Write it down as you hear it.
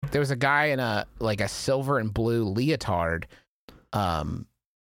there was a guy in a silver and blue leotard peeing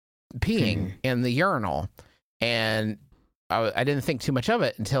in the urinal, and I didn't think too much of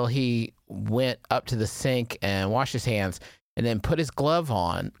it until he went up to the sink and washed his hands and then put his gloves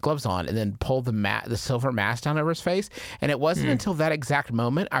on, and then pulled the silver mask down over his face. And it wasn't until that exact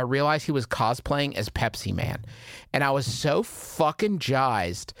moment I realized he was cosplaying as Pepsi Man. And I was so fucking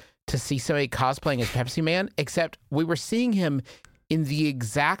jazzed to see somebody cosplaying as Pepsi Man, except we were seeing him in the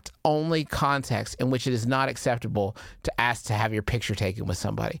exact only context in which it is not acceptable to ask to have your picture taken with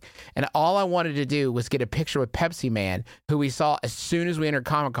somebody. And all I wanted to do was get a picture with Pepsi Man, who we saw as soon as we entered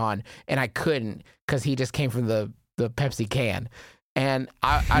Comic-Con, and I couldn't because he just came from the Pepsi can. And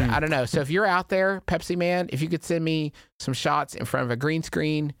I don't know. So if you're out there, Pepsi Man, if you could send me some shots in front of a green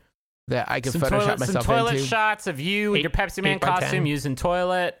screen that I could Photoshop myself into. Some toilet shots of you in your Pepsi Man costume using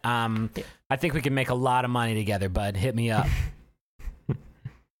toilet. I think we can make a lot of money together, bud. Hit me up.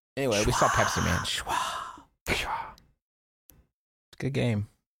 Anyway, we saw Pepsi Man. Good game.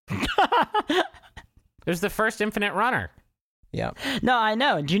 There's the first Infinite Runner. Yeah. No, I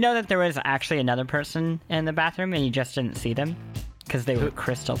know. Do you know that there was actually another person in the bathroom and you just didn't see them? Because they were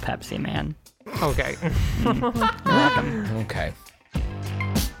Crystal Pepsi Man. Okay. You're welcome. Okay.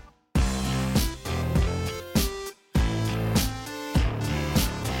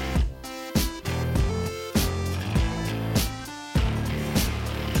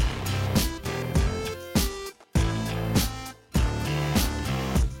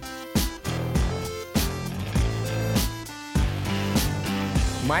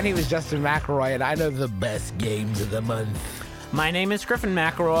 My name is Justin McElroy, and I know the best games of the month. My name is Griffin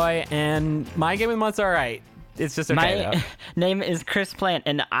McElroy, and my game of the month's all right. It's just okay. My name is Chris Plant,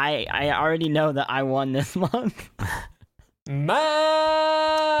 and I already know that I won this month. My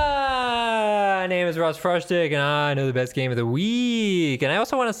name is Ross Frostig, and I know the best game of the week. And I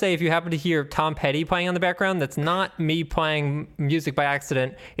also want to say, if you happen to hear Tom Petty playing on the background, that's not me playing music by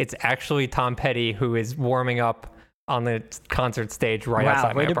accident. It's actually Tom Petty who is warming up on the concert stage right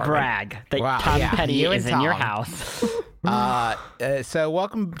outside my apartment. Way to brag that Tom Petty is in your house. So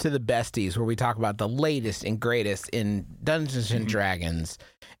welcome to the Besties, where we talk about the latest and greatest in Dungeons and Dragons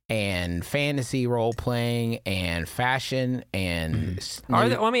and fantasy role-playing and fashion and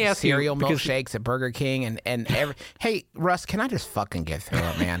let me ask cereal you, milkshakes at Burger King and every... Hey, Russ, can I just fucking get through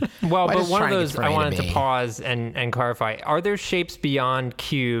it, man? Well, but one of those I wanted to pause and clarify. Are there shapes beyond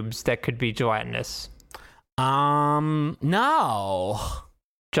cubes that could be gelatinous? No.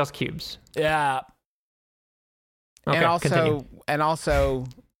 Just cubes. Yeah. Okay, and also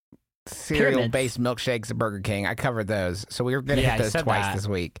cereal-based milkshakes at Burger King. I covered those, so we were going to hit those twice this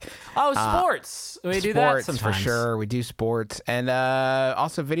week. Oh, sports. We do that sometimes. For sure. We do sports, and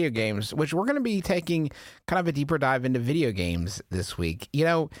also video games, which we're going to be taking kind of a deeper dive into video games this week. You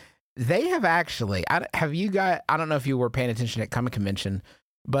know, they have actually. I don't know if you were paying attention at Comic Convention.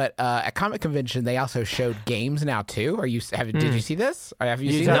 But at Comic Convention, they also showed games now too. Did you see this? Or have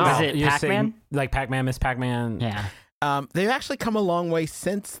you seen that? Is it Pac-Man? Like Pac-Man, Miss Pac-Man. Yeah. They've actually come a long way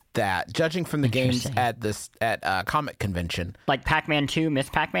since that, judging from the games at Comic Convention. Like Pac-Man 2, Miss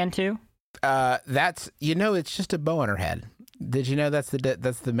Pac-Man 2? It's just a bow on her head. Did you know that's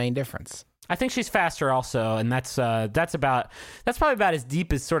the main difference? I think she's faster also, and that's probably about as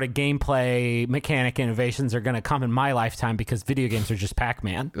deep as sort of gameplay mechanic innovations are going to come in my lifetime, because video games are just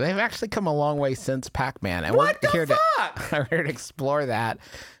Pac-Man. They've actually come a long way since Pac-Man, and we're here to explore that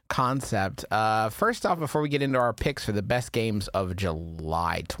concept. First off, before we get into our picks for the best games of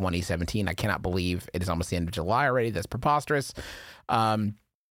July 2017, I cannot believe it is almost the end of July already. That's preposterous.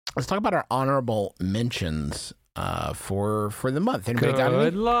 Let's talk about our honorable mentions for the month. Anybody got any?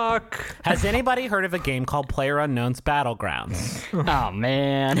 Good luck. Has anybody heard of a game called PlayerUnknown's Battlegrounds? Oh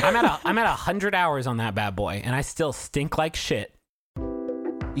man, I'm at 100 hours on that bad boy, and I still stink like shit.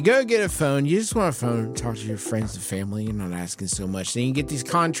 You go get a phone. You just want a phone to talk to your friends and family. You're not asking so much. Then you get these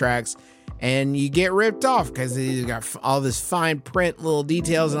contracts, and you get ripped off because they got all this fine print, little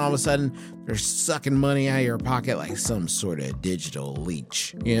details, and all of a sudden they're sucking money out of your pocket like some sort of digital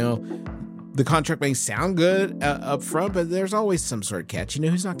leech. You know, the contract may sound good up front, but there's always some sort of catch. You know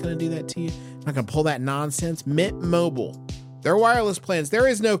who's not going to do that to you? Not going to pull that nonsense? Mint Mobile. Their wireless plans, there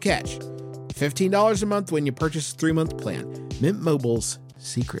is no catch. $15 a month when you purchase a 3-month plan. Mint Mobile's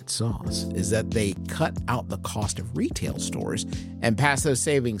secret sauce is that they cut out the cost of retail stores and pass those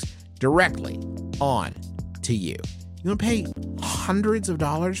savings directly on to you. You want to pay hundreds of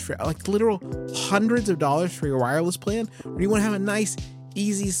dollars for, like literal hundreds of dollars for your wireless plan? Or do you want to have a nice,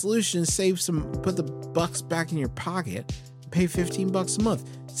 easy solution, put the bucks back in your pocket, pay $15 a month?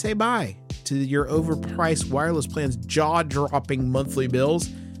 Say bye to your overpriced wireless plan's jaw-dropping monthly bills.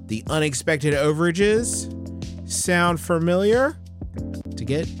 the unexpected overages sound familiar? To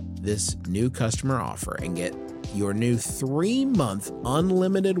get this new customer offer and get your new 3-month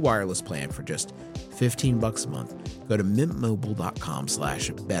unlimited wireless plan for just $15 a month, go to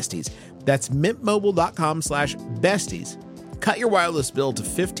mintmobile.com/besties. That's mintmobile.com/besties. Cut your wireless bill to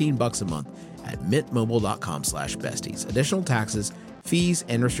 $15 a month at mintmobile.com/besties. Additional taxes, fees,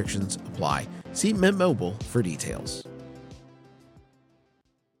 and restrictions apply. See Mint Mobile for details.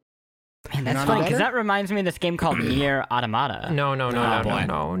 Man, that's Not funny better? because that reminds me of this game called Nier Automata. No.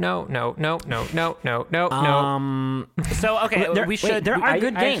 So okay, we should. there are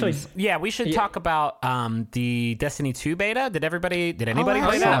good games. Actually, we should talk about the Destiny 2 beta. Did anybody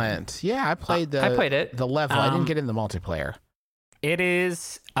play that? Excellent. Yeah, I played I played it. the level. I didn't get in the multiplayer. It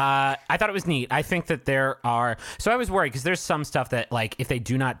is. I thought it was neat. I think that there are. So I was worried because there's some stuff that, like, if they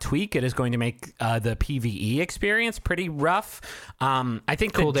do not tweak, it is going to make the PVE experience pretty rough. I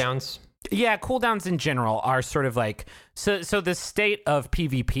think Cooldowns. Yeah, cooldowns in general are sort of like so the state of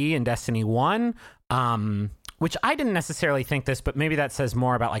PvP in Destiny 1, which I didn't necessarily think this, but maybe that says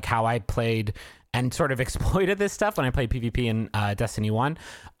more about like how I played and sort of exploited this stuff when I played PvP in Destiny 1.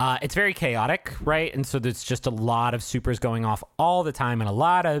 It's very chaotic, right? And so there's just a lot of supers going off all the time and a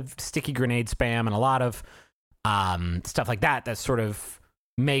lot of sticky grenade spam and a lot of stuff like that sort of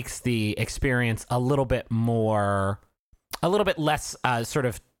makes the experience a little bit less sort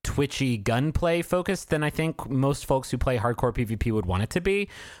of twitchy gunplay focused than I think most folks who play hardcore PvP would want it to be.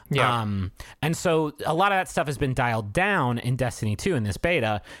 Yeah. And so a lot of that stuff has been dialed down in Destiny 2 in this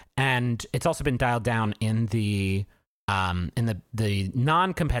beta, and it's also been dialed down in the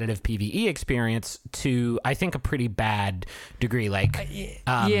non-competitive PvE experience to, I think, a pretty bad degree. Like,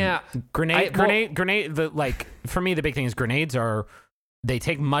 grenade. For me, the big thing is grenades they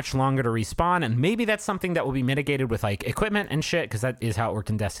take much longer to respawn, and maybe that's something that will be mitigated with like equipment and shit, because that is how it worked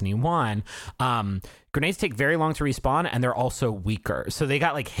in Destiny 1. Grenades take very long to respawn, and they're also weaker. So they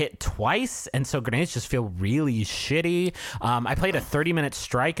got like hit twice, and so grenades just feel really shitty. I played a 30-minute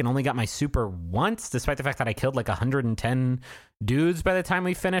strike and only got my super once, despite the fact that I killed like 110 dudes by the time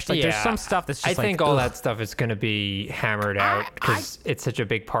we finished. Like, there's some stuff that's just I like, think all that stuff is going to be hammered out because it's such a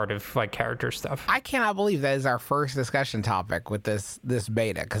big part of like character stuff. I cannot believe that is our first discussion topic with this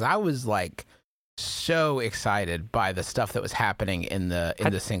beta, because I was like so excited by the stuff that was happening in the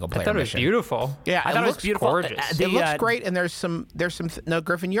single player. I thought mission. It was beautiful. Yeah, I thought it was beautiful. Gorgeous. It looks great, and there's some. No,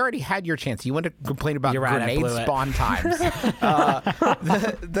 Griffin, you already had your chance. You want to complain about grenade spawn times.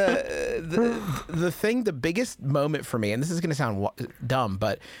 The thing, the biggest moment for me, and this is going to sound dumb,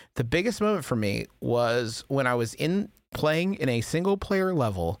 but the biggest moment for me was when I was playing in a single player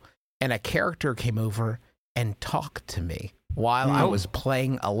level, and a character came over and talked to me while I was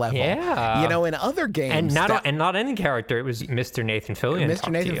playing a level. Yeah. You know, in other games. And not any character. It was Mr. Nathan Fillion. Mr.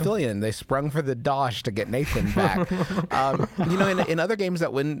 Nathan Fillion. They sprung for the dosh to get Nathan back. You know, in other games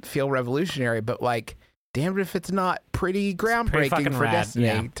that wouldn't feel revolutionary, but like, damn it if it's not pretty groundbreaking for rad,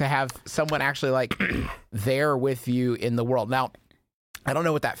 Destiny to have someone actually like there with you in the world. Now, I don't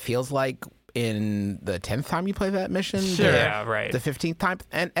know what that feels like in the 10th time you play that mission. Sure. Yeah, right. The 15th time.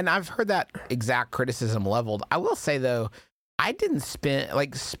 And I've heard that exact criticism leveled. I will say, though, I didn't spend,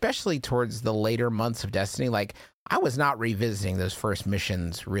 like, especially towards the later months of Destiny, like, I was not revisiting those first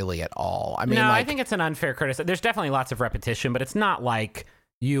missions really at all. I mean, no, like, I think it's an unfair criticism. There's definitely lots of repetition, but it's not like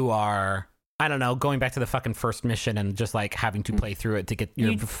you are, I don't know, going back to the fucking first mission and just like having to play through it to get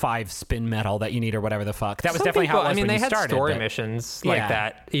your 5 spin medal that you need or whatever the fuck. That was definitely how it was when you started. They had story missions like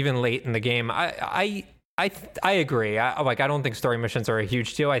that even late in the game. I agree. I don't think story missions are a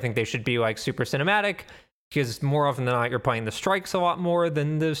huge deal. I think they should be like super cinematic, because more often than not, you're playing the strikes a lot more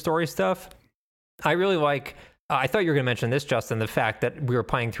than the story stuff. I really like, I thought you were going to mention this, Justin, the fact that we were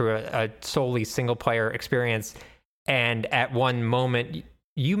playing through a solely single player experience. And at one moment,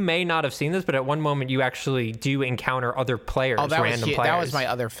 you may not have seen this, but at one moment you actually do encounter other players, random players. That was my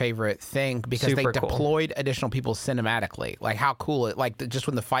other favorite thing, because Super they deployed additional people cinematically. Like, how cool it, like, just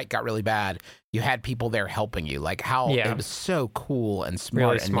when the fight got really bad, you had people there helping you. Like, how it was so cool and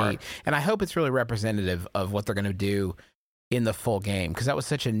smart and neat. And I hope it's really representative of what they're going to do in the full game, because that was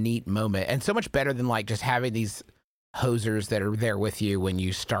such a neat moment and so much better than like just having these hosers that are there with you when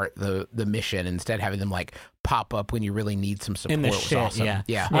you start the mission, instead having them like pop up when you really need some support. In the was shit, awesome.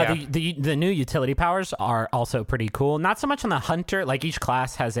 yeah. The new utility powers are also pretty cool. Not so much on the hunter. Like, each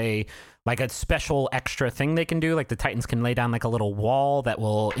class has a like a special extra thing they can do. Like the Titans can lay down like a little wall that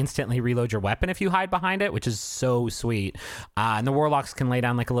will instantly reload your weapon if you hide behind it, which is so sweet. And the Warlocks can lay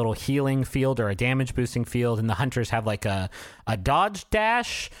down like a little healing field or a damage boosting field. And the Hunters have like a dodge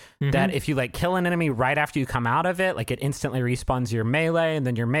dash that if you like kill an enemy right after you come out of it, like it instantly respawns your melee, and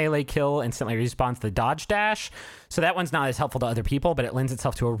then your melee kill instantly respawns the dodge dash. So that one's not as helpful to other people, but it lends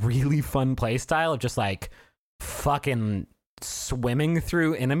itself to a really fun play style of just like fucking swimming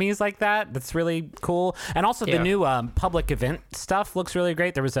through enemies like that. That's really cool. And also the new public event stuff looks really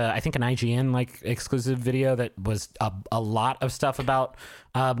great. There was I think an IGN like exclusive video that was a lot of stuff about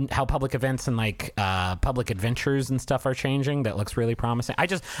how public events and like public adventures and stuff are changing. That looks really promising. I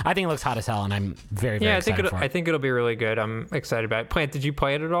think it looks hot as hell, and I'm very excited for it. I think it'll be really good. I'm excited about it. Plant, did you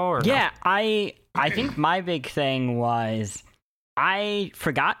play it at all? Or yeah, no? I think my big thing was I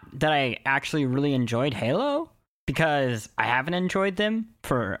forgot that I actually really enjoyed Halo, because I haven't enjoyed them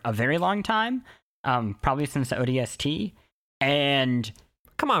for a very long time, probably since ODST. And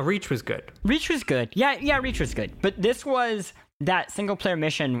come on, Reach was good. Reach was good. Yeah, Reach was good. But this was that single player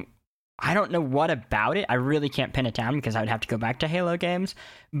mission. I don't know what about it. I really can't pin it down because I would have to go back to Halo games.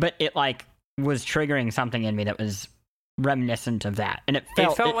 But it like was triggering something in me that was reminiscent of that, and it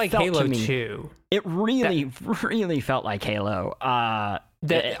felt like Halo 2. It really felt like Halo.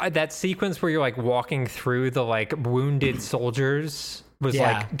 That sequence where you're like walking through the like wounded soldiers was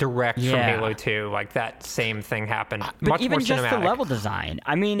like direct from Halo 2. Like that same thing happened. But much even more just cinematic. the level design.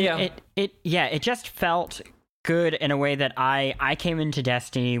 I mean, it just felt good in a way that I came into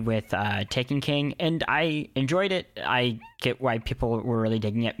Destiny with Taken King, and I enjoyed it. I get why people were really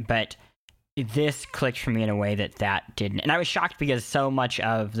digging it, but this clicked for me in a way that didn't. And I was shocked because so much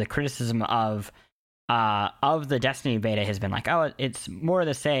of the criticism of the Destiny beta has been like, oh, it's more of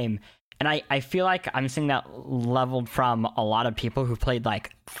the same. And I feel like I'm seeing that leveled from a lot of people who played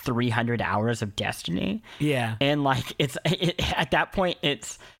like 300 hours of Destiny. Yeah. And like at that point,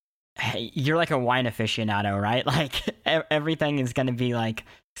 you're like a wine aficionado, right? Like everything is going to be like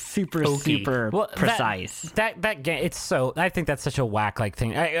super precise. That game, it's so, I think that's such a whack like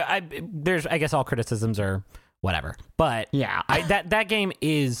thing. I guess all criticisms are whatever, but yeah, that game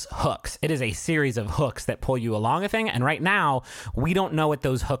is hooks. It is a series of hooks that pull you along a thing, and right now we don't know what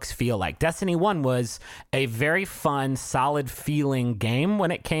those hooks feel like. Destiny 1 was a very fun, solid feeling game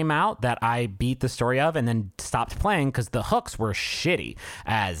when it came out that I beat the story of and then stopped playing because the hooks were shitty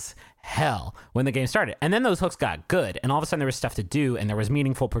as hell when the game started. And then those hooks got good, and all of a sudden there was stuff to do, and there was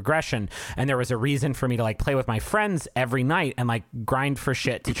meaningful progression, and there was a reason for me to like play with my friends every night and like grind for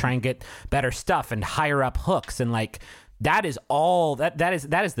shit to try and get better stuff and higher up hooks. And like that is all that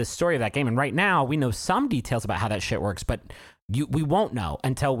is the story of that game. And right now we know some details about how that shit works, but we won't know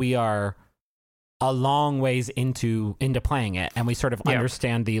until we are a long ways into playing it, and we sort of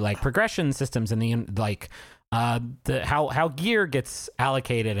understand the like progression systems and the like how gear gets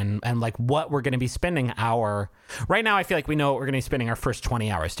allocated and like what we're going to be spending right now. I feel like we know what we're going to be spending our first 20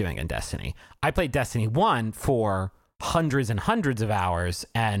 hours doing in Destiny. I played Destiny 1 for hundreds and hundreds of hours,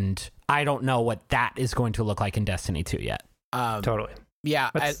 and I don't know what that is going to look like in Destiny 2 yet. Totally. Yeah,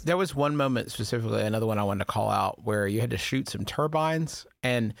 there was one moment specifically, another one I wanted to call out, where you had to shoot some turbines,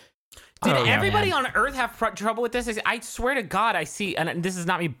 and did everybody on Earth have trouble with this? I swear to God, I see, and this is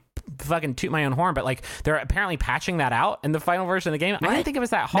not me fucking toot my own horn, but like they're apparently patching that out in the final version of the game. I didn't think it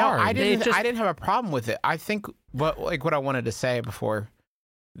was that hard. No, I didn't have a problem with it. I think what I wanted to say before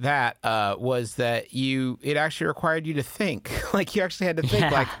that was that it actually required you to think. Like you actually had to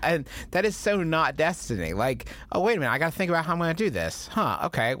think. Like, and that is so not Destiny. Like, oh wait a minute, I got to think about how I'm going to do this. Huh?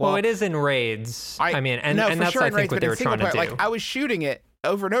 Okay. Well, it is in raids. And that's sure I think what they were trying to do. Like I was shooting it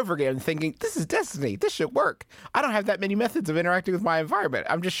over and over again thinking, this is Destiny, this should work. I don't have that many methods of interacting with my environment.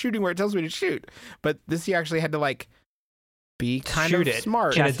 I'm just shooting where it tells me to shoot. But this, you actually had to like be kind of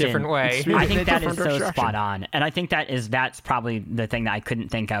smart in a different way. I think that is so spot on, and I think that's probably the thing that I couldn't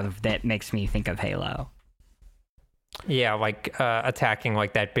think of that makes me think of Halo. Yeah, like attacking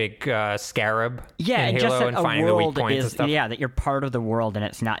like that big scarab. Yeah, in and Halo, just and finding the weak points and stuff. Yeah, that you're part of the world and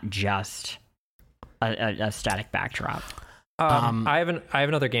it's not just a static backdrop. I have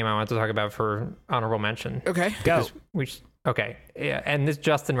another game I want to talk about for honorable mention. Okay, go. Yeah, and this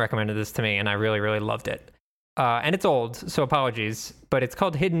Justin recommended this to me, and I really, really loved it. And it's old, so apologies, but it's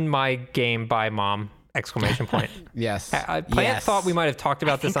called Hidden My Game by Mom! ! Yes. Plant thought we might have talked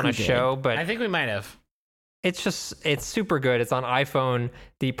about this on a show, but I think we might have. It's super good. It's on iPhone.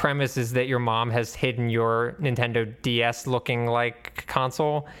 The premise is that your mom has hidden your Nintendo DS looking like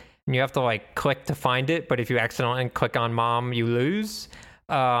console, and you have to like click to find it, but if you accidentally click on mom, you lose.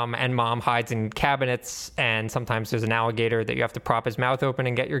 and mom hides in cabinets, and sometimes there's an alligator that you have to prop his mouth open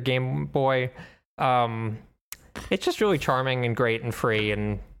and get your Game Boy. It's just really charming and great and free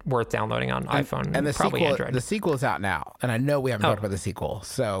and worth downloading on iPhone and probably Android. The sequel is out now, and I know we haven't talked about the sequel,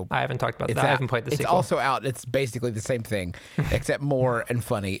 so I haven't talked about that. I haven't played the sequel. It's also out. It's basically the same thing, except more and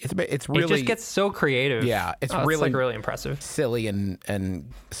funny. It's really, it just gets so creative. Yeah, it's really impressive, silly,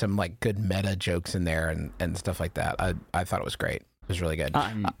 and some like good meta jokes in there and stuff like that. I thought it was great. It was really good. Go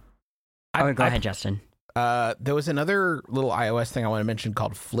ahead, Justin. There was another little iOS thing I want to mention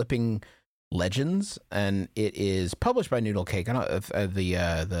called Flipping Legends, and it is published by Noodle Cake. I don't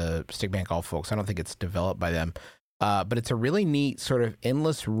the Stickman Golf folks. I don't think it's developed by them, but it's a really neat sort of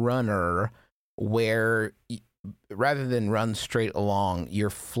endless runner where rather than run straight along, you're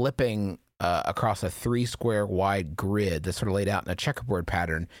flipping across a 3 square wide grid that's sort of laid out in a checkerboard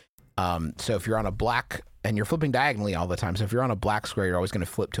pattern. So if you're on a black, and you're flipping diagonally all the time, so if you're on a black square, you're always going to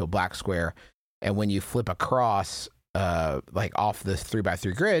flip to a black square, and when you flip across like off this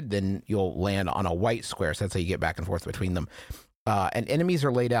 3x3 grid, then you'll land on a white square. So that's how you get back and forth between them. And enemies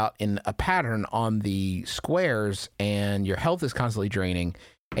are laid out in a pattern on the squares, and your health is constantly draining,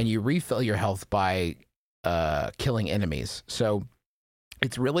 and you refill your health by killing enemies. So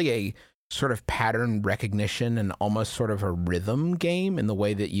it's really a sort of pattern recognition and almost sort of a rhythm game in the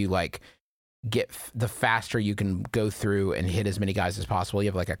way that you like get the faster you can go through and hit as many guys as possible. You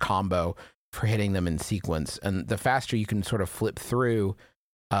have like a combo for hitting them in sequence, and the faster you can sort of flip through,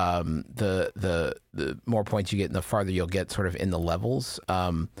 the more points you get and the farther you'll get sort of in the levels.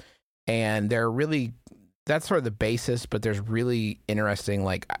 And they're really, that's sort of the basis, but there's really interesting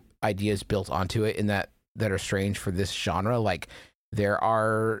like ideas built onto it in that are strange for this genre. Like there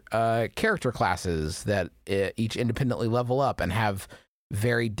are character classes that each independently level up and have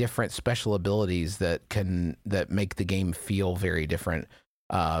very different special abilities that make the game feel very different.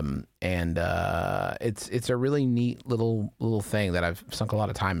 It's a really neat little thing that I've sunk a lot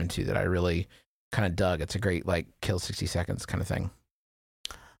of time into that I really kind of dug. It's a great like kill 60 seconds kind of thing.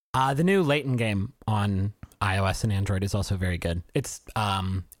 The new Layton game on iOS and Android is also very good. It's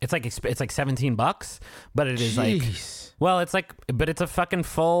like $17, but it is but it's a fucking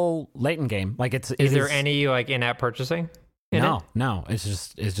full Layton game. Like is there any like in-app purchasing? No,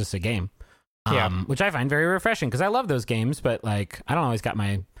 it's just a game. Which I find very refreshing because I love those games, but like I don't always got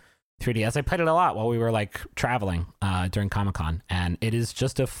my 3DS. I played it a lot while we were like traveling during Comic-Con, and it is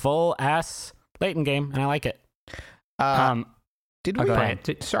just a full ass Layton game, and I like it. Did we?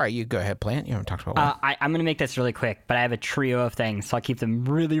 Sorry, you go ahead, Plant. You haven't talked about one. I'm going to make this really quick, but I have a trio of things, so I'll keep them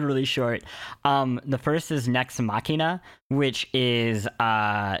really, really short. The first is Nex Machina, which is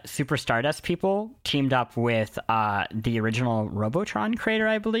Super Stardust people teamed up with the original Robotron creator,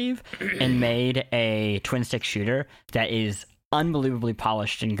 I believe, and made a twin-stick shooter that is unbelievably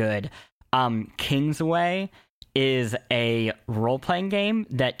polished and good. Kingsway is a role-playing game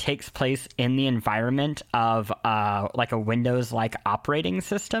that takes place in the environment of like a Windows-like operating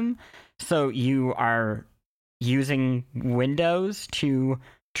system. So you are using Windows to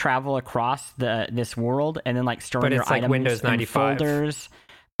travel across this world and then like storing your items Windows 95 in folders.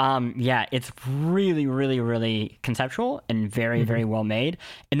 It's really, really, really conceptual and very, very well made.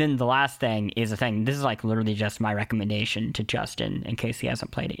 And then the last thing is this is like literally just my recommendation to Justin in case he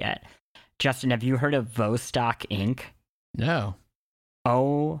hasn't played it yet. Justin, have you heard of Vostok Inc.? No.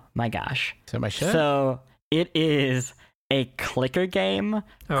 Oh my gosh. So I should. So it is a clicker game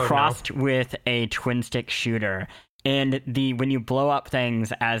crossed with a twin stick shooter. And when you blow up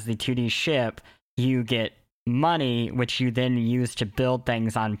things as the 2D ship, you get money, which you then use to build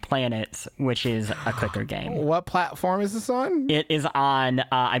things on planets, which is a clicker game. What platform is this on? It is on,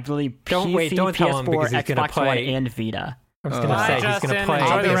 I believe, PC, PS4, Xbox One, and Vita. I was going to say he's going to play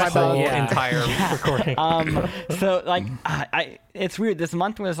this whole entire recording. So like, it's weird. This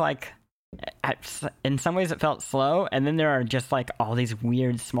month was like, in some ways it felt slow, and then there are just like all these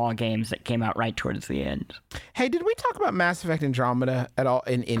weird small games that came out right towards the end. Hey, did we talk about Mass Effect Andromeda at all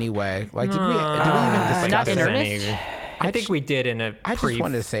in any way? Like, did we even discuss it? I think we did in a. I just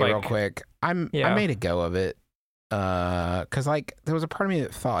wanted to say real quick, I made a go of it, because like there was a part of me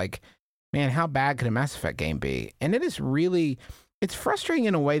that thought like, man, how bad could a Mass Effect game be? And it is really, it's frustrating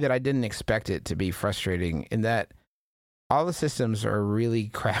in a way that I didn't expect it to be frustrating, in that all the systems are really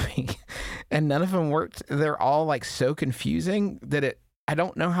crappy and none of them worked. They're all like so confusing that I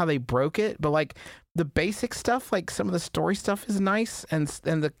don't know how they broke it, but like the basic stuff, like some of the story stuff is nice and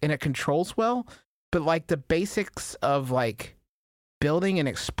it controls well, but like the basics of like building and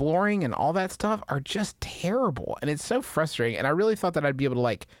exploring and all that stuff are just terrible. And it's so frustrating. And I really thought that I'd be able to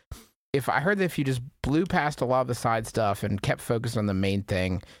like I heard that if you just blew past a lot of the side stuff and kept focused on the main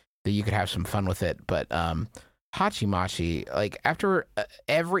thing, that you could have some fun with it. But Hachimachi, like after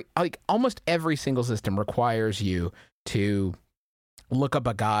almost every single system requires you to look up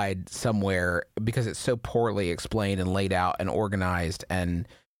a guide somewhere because it's so poorly explained and laid out and organized, and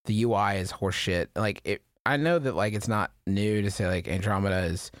the UI is horseshit. Like I know that like it's not new to say like Andromeda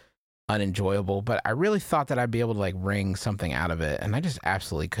is unenjoyable, but I really thought that I'd be able to like wring something out of it, and I just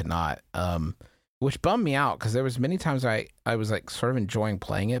absolutely could not. Which bummed me out because there was many times I was like sort of enjoying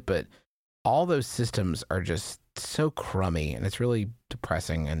playing it, but all those systems are just so crummy, and it's really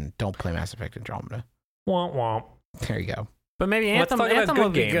depressing. And don't play Mass Effect Andromeda. Womp womp. There you go. But maybe Anthem will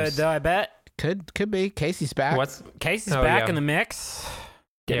be good though. I bet could be. Casey's back. Casey's back in the mix?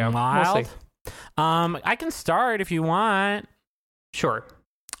 Getting wild. We'll I can start if you want. Sure.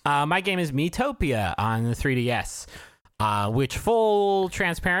 My game is Miitopia on the 3DS, which, full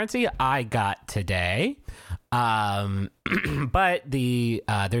transparency, I got today. But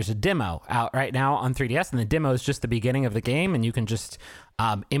there's a demo out right now on 3DS, and the demo is just the beginning of the game, and you can just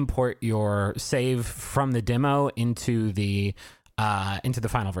import your save from the demo into the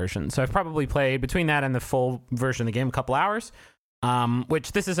final version. So I've probably played between that and the full version of the game a couple hours,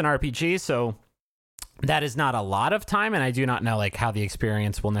 which this is an RPG, so that is not a lot of time, and I do not know like how the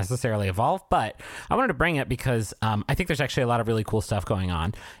experience will necessarily evolve, but I wanted to bring it because I think there's actually a lot of really cool stuff going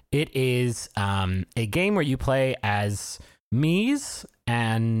on. It is a game where you play as Miis,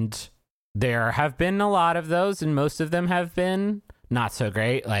 and there have been a lot of those, and most of them have been not so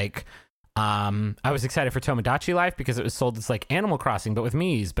great. Like I was excited for Tomodachi Life because it was sold as like Animal Crossing, but with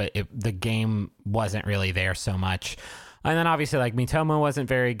Miis, but the game wasn't really there so much. And then obviously like Miitomo wasn't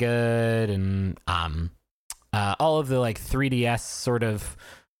very good, and all of the like 3DS sort of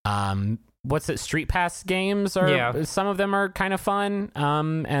Street Pass games are some of them are kind of fun.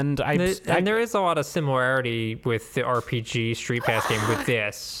 And there is a lot of similarity with the RPG Street Pass game with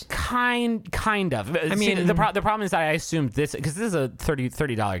this. Kind of. I mean, the problem is that I assumed this because this is a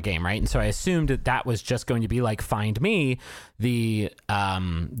 $30 game, right? And so I assumed that was just going to be like Find Me, the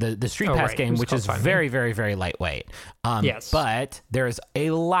Street Pass game, which is very, very, very lightweight. Yes. But there is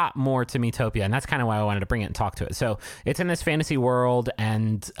a lot more to Miitopia, and that's kind of why I wanted to bring it and talk to it. So it's in this fantasy world,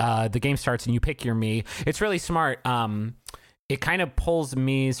 and the game starts and you pick your Mii. It's really smart. It kind of pulls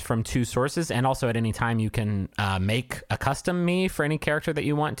Miis from two sources, and also at any time you can make a custom Mii for any character that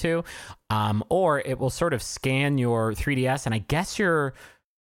you want to, or it will sort of scan your 3DS and I guess your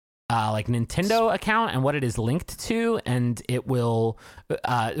like Nintendo account and what it is linked to, and it will,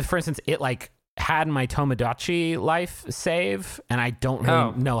 for instance, it like had my Tomodachi Life save, and I don't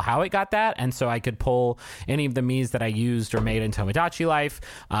really know how it got that, and so I could pull any of the Miis that I used or made in Tomodachi Life.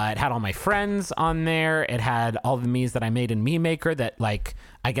 It had all my friends on there. It had all the Miis that I made in Mii Maker that like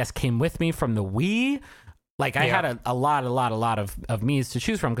I guess came with me from the Wii. Like I had a lot of Miis to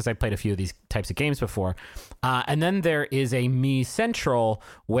choose from because I played a few of these types of games before. And then there is a Mii Central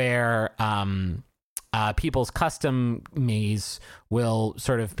where people's custom Miis will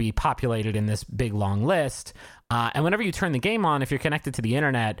sort of be populated in this big long list. And whenever you turn the game on, if you're connected to the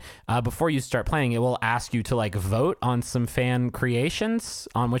internet, before you start playing, it will ask you to like vote on some fan creations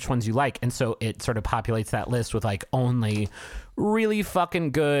on which ones you like. And so it sort of populates that list with like only really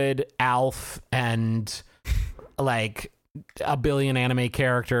fucking good Alf and like a billion anime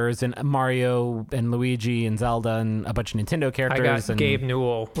characters and Mario and Luigi and Zelda and a bunch of Nintendo characters. And Gabe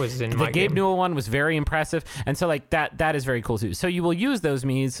Newell was in my game. The Gabe Newell one was very impressive, and so like that is very cool too. So you will use those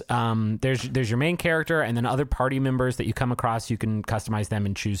Miis. There's your main character, and then other party members that you come across. You can customize them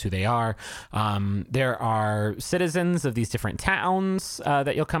and choose who they are. There are citizens of these different towns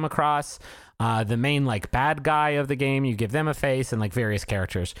that you'll come across. The main like bad guy of the game, you give them a face, and like various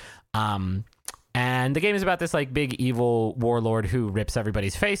characters. And the game is about this like big evil warlord who rips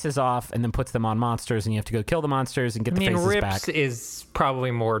everybody's faces off and then puts them on monsters, and you have to go kill the monsters and get the faces back. Rips is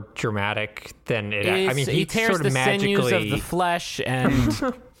probably more dramatic than it. He tears sort of the sinews of the flesh,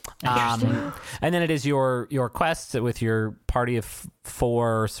 and and then it is your quest with your party of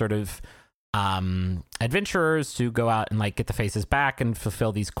 4 sort of adventurers to go out and like get the faces back and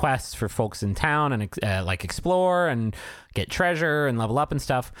fulfill these quests for folks in town and like explore and get treasure and level up and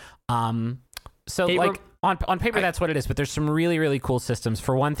stuff. So like on paper, that's what it is. But there's some really, really cool systems.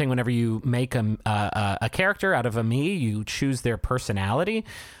 For one thing, whenever you make a character out of a Mii, you choose their personality.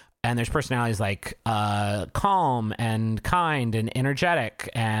 And there's personalities like calm and kind and energetic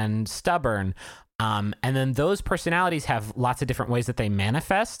and stubborn. And then those personalities have lots of different ways that they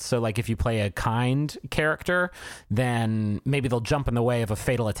manifest. So like if you play a kind character, then maybe they'll jump in the way of a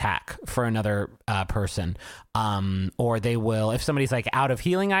fatal attack for another person. Or they will, if somebody's like out of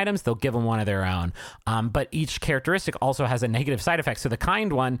healing items, they'll give them one of their own. But each characteristic also has a negative side effect. So the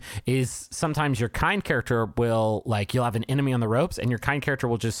kind one is sometimes your kind character will, like, you'll have an enemy on the ropes and your kind character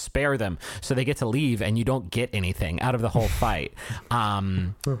will just spare them. So they get to leave and you don't get anything out of the whole fight.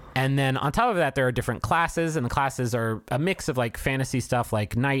 And then on top of that, there are different classes, and the classes are a mix of like fantasy stuff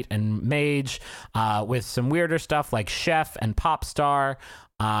like knight and mage, with some weirder stuff like chef and pop star.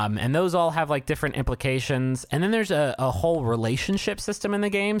 And those all have like different implications. And then there's a whole relationship system in the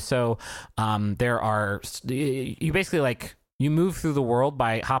game. So you basically like, you move through the world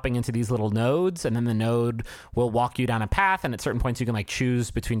by hopping into these little nodes, and then the node will walk you down a path. And at certain points, you can like choose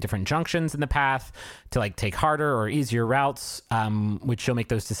between different junctions in the path to like take harder or easier routes, which you'll make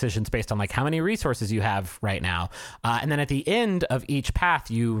those decisions based on like how many resources you have right now. And then at the end of each path,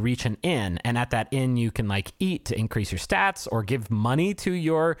 you reach an inn, and at that inn, you can like eat to increase your stats or give money to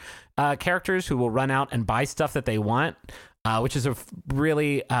your characters who will run out and buy stuff that they want. Which is a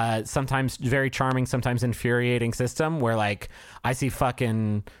really sometimes very charming, sometimes infuriating system where like I see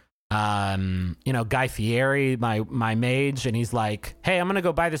fucking Guy Fieri, my mage, and he's like, hey, I'm gonna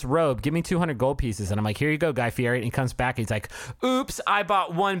go buy this robe, give me 200 gold pieces. And I'm like, here you go, Guy Fieri. And he comes back and he's like, oops, I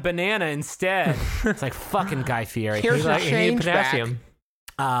bought one banana instead. It's like, fucking Guy Fieri. Here's like, change potassium.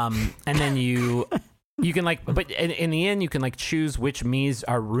 And then you can like, but in the end, you can like choose which Miis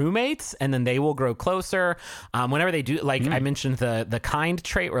are roommates, and then they will grow closer. Whenever they do, like I mentioned the kind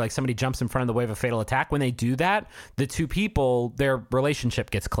trait where like somebody jumps in front of the wave of fatal attack. When they do that, the two people, their relationship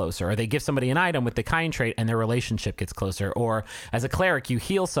gets closer, or they give somebody an item with the kind trait and their relationship gets closer. Or as a cleric, you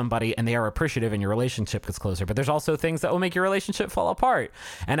heal somebody and they are appreciative and your relationship gets closer. But there's also things that will make your relationship fall apart.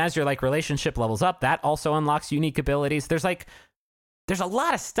 And as your like relationship levels up, that also unlocks unique abilities. There's a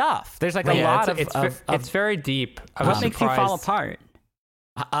lot of stuff. There's like a lot of it's very deep. What makes you fall apart?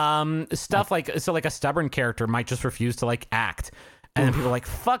 Stuff like a stubborn character might just refuse to like act. And then people are like,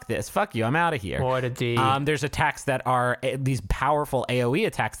 fuck this, fuck you, I'm out of here. What a D. There's attacks that are these powerful AoE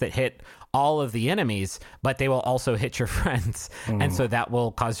attacks that hit all of the enemies, but they will also hit your friends. And so that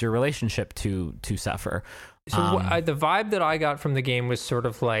will cause your relationship to suffer. So the vibe that I got from the game was sort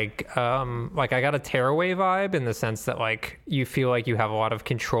of like I got a Tearaway vibe in the sense that like you feel like you have a lot of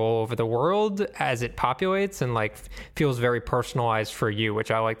control over the world as it populates and like feels very personalized for you,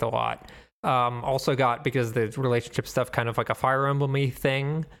 which I liked a lot. Also got, because the relationship stuff kind of like a Fire Emblem-y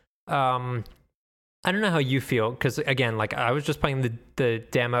thing. I don't know how you feel, because again, like I was just playing the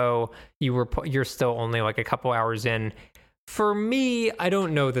demo. You're still only like a couple hours in. For me, I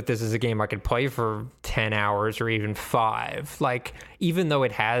don't know that this is a game I could play for 10 hours or even 5. Like, even though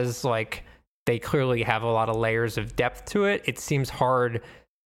it has, like, they clearly have a lot of layers of depth to it, it seems hard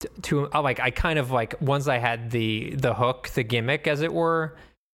to like, I kind of, like, once I had the hook, the gimmick, as it were,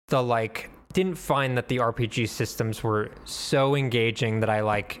 didn't find that the RPG systems were so engaging that I,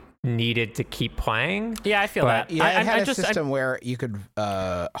 like, needed to keep playing. Yeah, I feel that. Yeah, it had a system where you could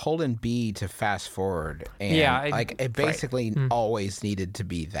hold in B to fast forward, and it basically always needed to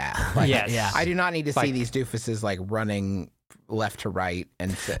be that. Like, yes. I do not need to see these doofuses like running left to right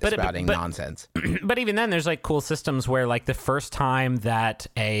and spouting nonsense. But even then, there's like cool systems where like the first time that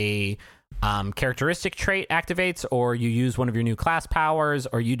a characteristic trait activates, or you use one of your new class powers,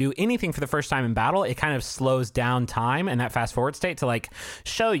 or you do anything for the first time in battle, it kind of slows down time and that fast forward state to like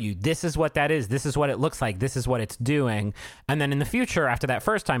show you this is what that is, this is what it looks like, this is what it's doing. And then in the future, after that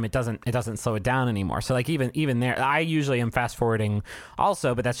first time, it doesn't slow it down anymore. So like even there, I usually am fast forwarding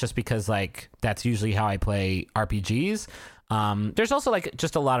also, but that's just because like that's usually how I play RPGs. There's also like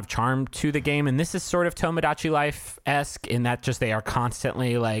just a lot of charm to the game, and this is sort of Tomodachi Life-esque in that just there are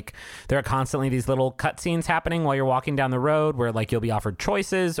constantly these little cutscenes happening while you're walking down the road where like you'll be offered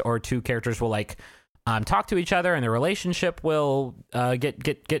choices, or two characters will like talk to each other and their relationship will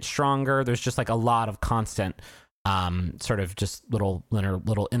get stronger. There's just like a lot of constant sort of just little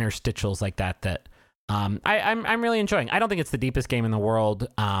interstitials like that I'm really enjoying. I don't think it's the deepest game in the world.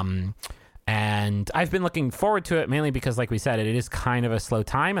 And I've been looking forward to it mainly because, like we said, it is kind of a slow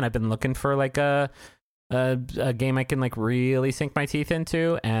time, and I've been looking for like a game I can like really sink my teeth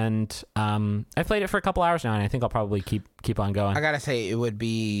into. And I've played it for a couple hours now, and I think I'll probably keep on going. I gotta say, it would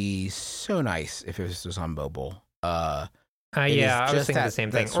be so nice if it was on mobile. I was thinking the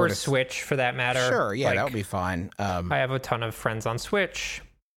same thing, or Switch for that matter. Sure, yeah, that would be fine. I have a ton of friends on Switch.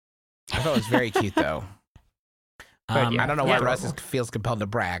 I thought it was very cute though. But I don't know why Russ feels compelled to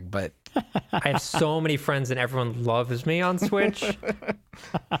brag, but I have so many friends and everyone loves me on Switch.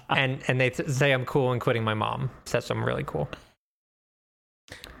 and they say I'm cool and quitting my mom. Says I'm really cool.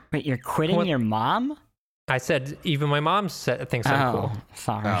 Wait, you're quitting your mom? I said even my mom thinks I'm cool.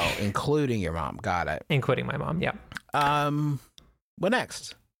 Sorry. Oh, including your mom. Got it. Including my mom, yeah. What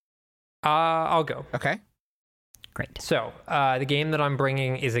next? I'll go. Okay. Great. So, the game that I'm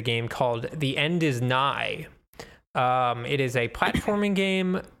bringing is a game called The End Is Nigh. It is a platforming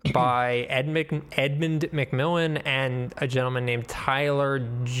game by Edmund McMillan and a gentleman named Tyler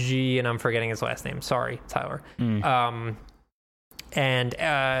G, and I'm forgetting his last name. Sorry, Tyler.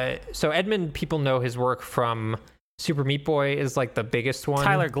 So Edmund, people know his work from Super Meat Boy is like the biggest one.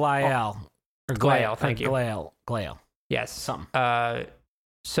 Tyler Gliel. Gliel, thank you. Gliel. Yes. Something.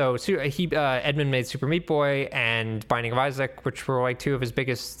 So Edmund made Super Meat Boy and Binding of Isaac, which were like two of his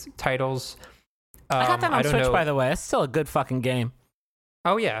biggest titles. I got that on Switch, by the way. It's still a good fucking game.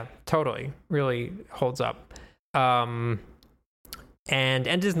 Oh yeah, totally. Really holds up. And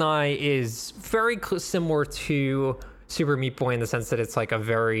End is Nigh is very similar to Super Meat Boy in the sense that it's like a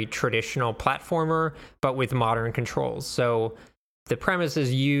very traditional platformer, but with modern controls. So the premise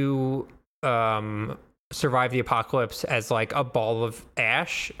is you survive the apocalypse as like a ball of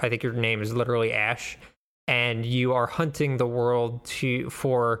ash. I think your name is literally Ash. And you are hunting the world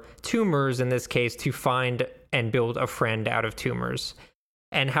for tumors, in this case, to find and build a friend out of tumors.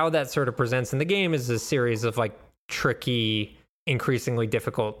 And how that sort of presents in the game is a series of like tricky, increasingly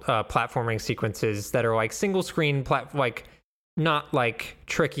difficult platforming sequences that are like single screen, like not like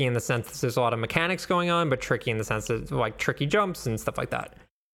tricky in the sense that there's a lot of mechanics going on, but tricky in the sense that like tricky jumps and stuff like that.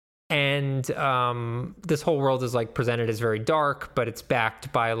 And this whole world is like presented as very dark, but it's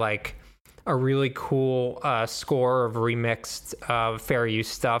backed by like a really cool score of remixed fair use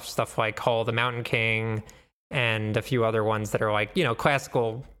stuff like Hall of the Mountain King and a few other ones that are like, you know,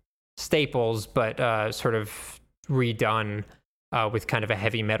 classical staples, but sort of redone with kind of a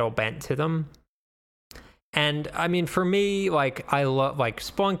heavy metal bent to them. And I mean, for me, like I love like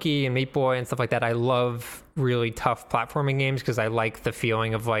Splunky and Meat Boy and stuff like that. I love really tough platforming games because I like the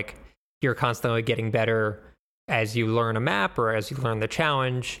feeling of like you're constantly getting better as you learn a map or as you learn the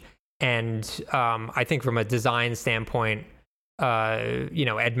challenge. And I think from a design standpoint, you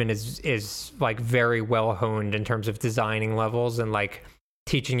know, Edmund is like very well honed in terms of designing levels and like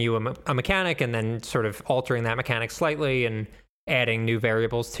teaching you a mechanic and then sort of altering that mechanic slightly and adding new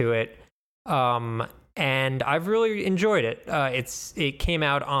variables to it. And I've really enjoyed it. It came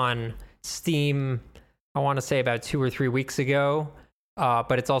out on Steam, I want to say about 2 or 3 weeks ago,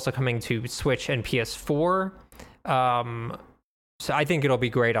 but it's also coming to Switch and PS4. So I think it'll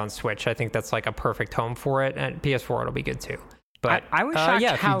be great on Switch. I think that's like a perfect home for it, and PS4 it'll be good too. But I was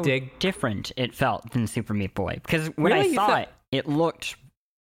shocked how different it felt than Super Meat Boy, because when I saw it looked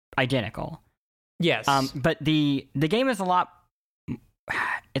identical. Yes. But the game is a lot.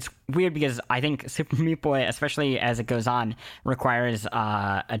 It's weird because I think Super Meat Boy, especially as it goes on, requires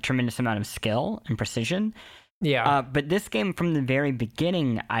a tremendous amount of skill and precision. Yeah. But this game, from the very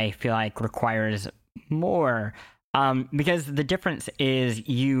beginning, I feel like requires more. Because the difference is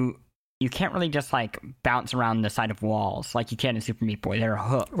you can't really just like bounce around the side of walls like you can in Super Meat Boy. There are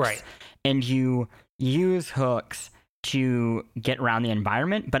hooks. Right. And you use hooks to get around the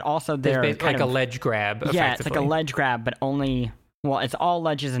environment, but also they're like a ledge grab. Yeah, it's like a ledge grab, but only, well, it's all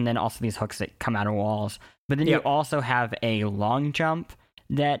ledges and then also these hooks that come out of walls. But then you also have a long jump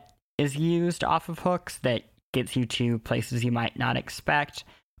that is used off of hooks that gets you to places you might not expect,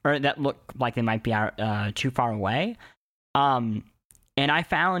 or that look like they might be too far away. And I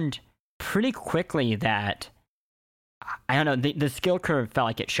found pretty quickly that, I don't know, the skill curve felt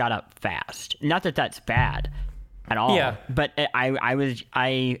like it shot up fast. Not that that's bad at all. Yeah. But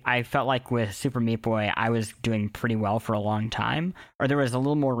I felt like with Super Meat Boy, I was doing pretty well for a long time, or there was a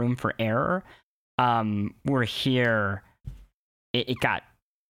little more room for error. Where here, it got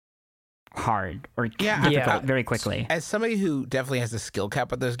hard or difficult very quickly. As somebody who definitely has a skill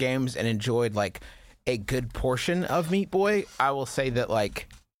cap with those games and enjoyed like a good portion of Meat Boy, I will say that like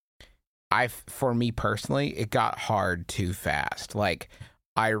for me personally, it got hard too fast. Like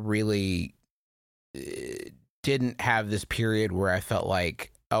I really didn't have this period where I felt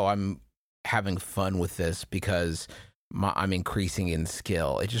like, oh, I'm having fun with this because I'm increasing in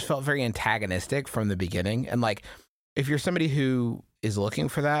skill. It just felt very antagonistic from the beginning. And like, if you're somebody who is looking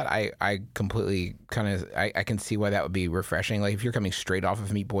for that, I completely kind of, I can see why that would be refreshing. Like if you're coming straight off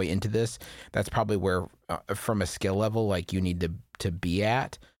of Meat Boy into this, that's probably where from a skill level, like you need to be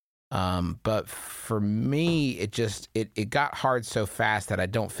at. But for me, it got hard so fast that I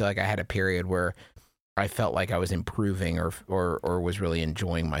don't feel like I had a period where I felt like I was improving or was really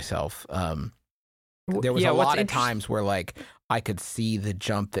enjoying myself. There was a lot of times where like I could see the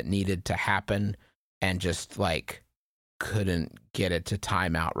jump that needed to happen and just like couldn't get it to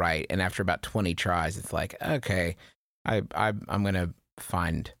time out right. And after about 20 tries, it's like, okay, I'm gonna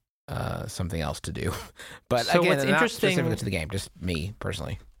find something else to do. But so again, what's interesting, not specific to the game, just me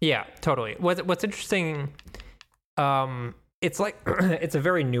personally. Yeah, totally. What's interesting, it's like it's a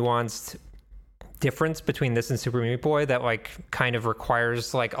very nuanced difference between this and Super Meat Boy that like kind of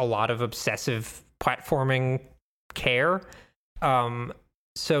requires like a lot of obsessive platforming care.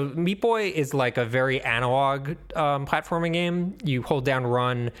 So Meat Boy is like a very analog platforming game. You hold down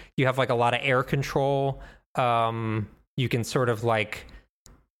run, you have like a lot of air control. You can sort of like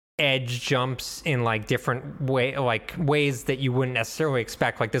edge jumps in like different ways that you wouldn't necessarily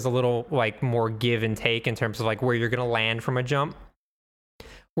expect. Like there's a little like more give and take in terms of like where you're going to land from a jump.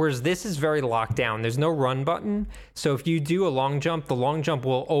 Whereas this is very locked down. There's no run button. So if you do a long jump, the long jump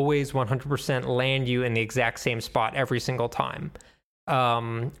will always 100% land you in the exact same spot every single time.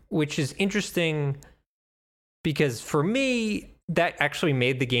 Which is interesting because for me, that actually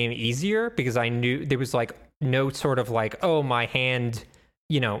made the game easier because I knew there was like no sort of like, oh, my hand,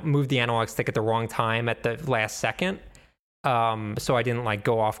 moved the analog stick at the wrong time at the last second. So I didn't like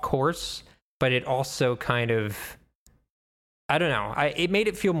go off course, but it also kind of, I don't know. It made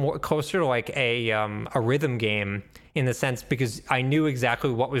it feel more closer to like a rhythm game in the sense because I knew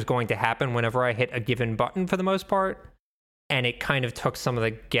exactly what was going to happen whenever I hit a given button for the most part. And it kind of took some of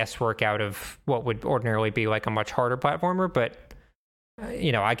the guesswork out of what would ordinarily be like a much harder platformer. But,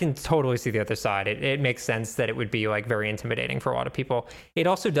 I can totally see the other side. It makes sense that it would be like very intimidating for a lot of people. It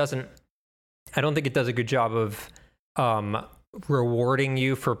also I don't think it does a good job of rewarding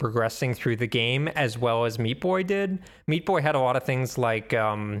you for progressing through the game as well as Meat Boy did. Meat Boy had a lot of things like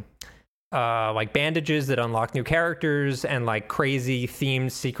bandages that unlock new characters and like crazy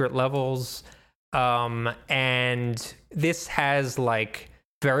themed secret levels. And this has like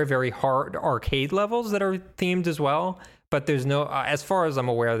very, very hard arcade levels that are themed as well. But there's no, as far as I'm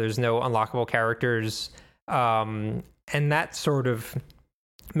aware, there's no unlockable characters. And that sort of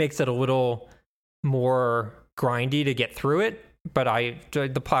makes it a little more grindy to get through it. But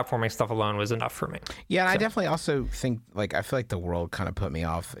the platforming stuff alone was enough for me. Yeah, and I definitely also think like I feel like the world kind of put me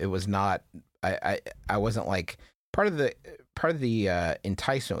off. It was not. I wasn't like part of the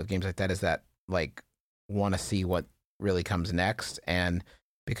enticement with games like that is that like want to see what really comes next, and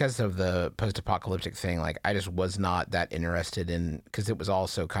because of the post-apocalyptic thing, like I just was not that interested in because it was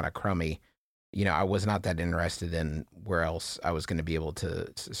also kind of crummy. I was not that interested in where else I was going to be able to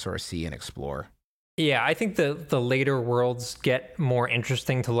sort of see and explore. Yeah, I think the later worlds get more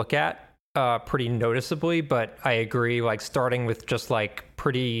interesting to look at pretty noticeably, but I agree, like starting with just like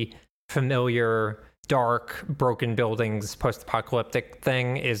pretty familiar, dark, broken buildings, post-apocalyptic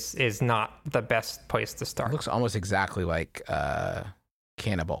thing is not the best place to start. It looks almost exactly like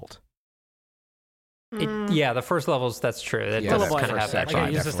Cannabolt. Yeah, the first levels, that's true. That does kind of have that. Like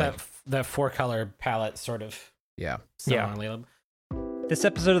it uses that 4-color palette sort of. Yeah. Similarly. This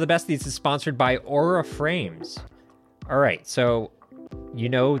episode of the Besties is sponsored by Aura Frames. All right, so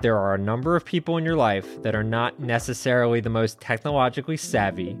there are a number of people in your life that are not necessarily the most technologically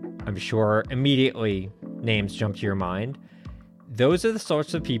savvy. I'm sure immediately names jump to your mind. Those are the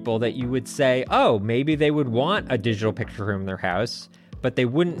sorts of people that you would say, oh, maybe they would want a digital picture room in their house, but they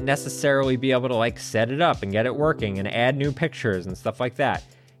wouldn't necessarily be able to like set it up and get it working and add new pictures and stuff like that.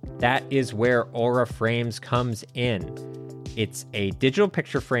 That is where Aura Frames comes in. It's a digital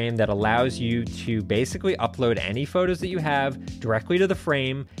picture frame that allows you to basically upload any photos that you have directly to the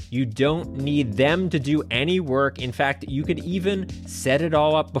frame. You don't need them to do any work. In fact, you could even set it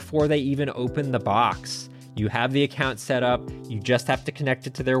all up before they even open the box. You have the account set up, you just have to connect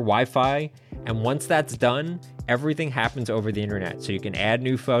it to their Wi-Fi, and once that's done, everything happens over the internet. So you can add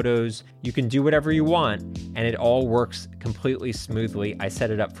new photos, you can do whatever you want, and it all works completely smoothly. I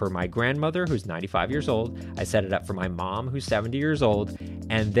set it up for my grandmother, who's 95 years old. I set it up for my mom, who's 70 years old,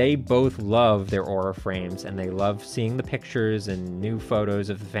 and they both love their Aura frames, and they love seeing the pictures and new photos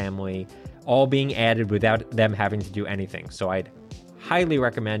of the family, all being added without them having to do anything. So I'd highly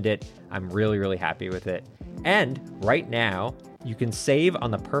recommend it. I'm really, really happy with it. And right now, you can save on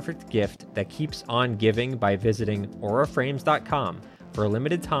the perfect gift that keeps on giving by visiting auraframes.com. For a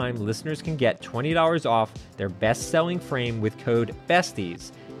limited time, listeners can get $20 off their best-selling frame with code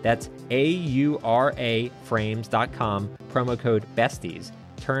BESTIES. That's AURA frames.com, promo code BESTIES.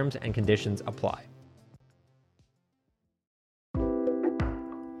 Terms and conditions apply.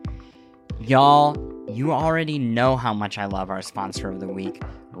 Y'all, you already know how much I love our sponsor of the week,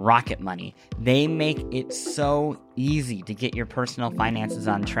 Rocket Money. They make it so easy to get your personal finances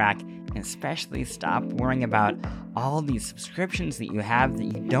on track, and especially stop worrying about all these subscriptions that you have that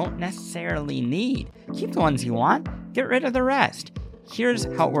you don't necessarily need. Keep the ones you want, get rid of the rest. Here's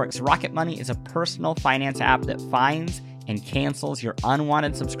how it works. Rocket Money is a personal finance app that finds and cancels your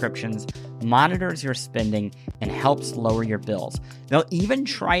unwanted subscriptions, monitors your spending, and helps lower your bills. They'll even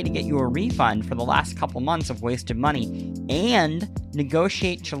try to get you a refund for the last couple months of wasted money and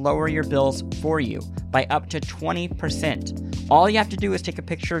negotiate to lower your bills for you by up to 20%. All you have to do is take a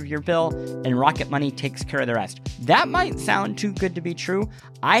picture of your bill, and Rocket Money takes care of the rest. That might sound too good to be true.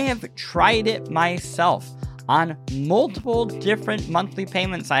 I have tried it myself on multiple different monthly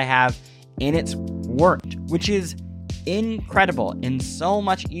payments I have, and it's worked, which is incredible and so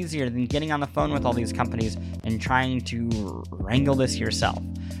much easier than getting on the phone with all these companies and trying to wrangle this yourself.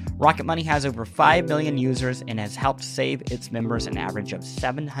 Rocket Money has over 5 million users and has helped save its members an average of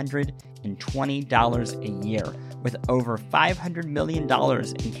 $720 a year, with over $500 million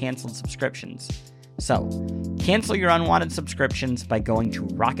in canceled subscriptions. So, cancel your unwanted subscriptions by going to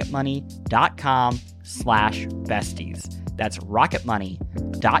rocketmoney.com/besties. That's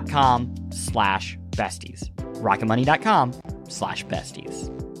rocketmoney.com/besties. rocketmoney.com/besties.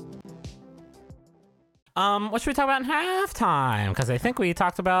 What should we talk about in halftime? Because I think we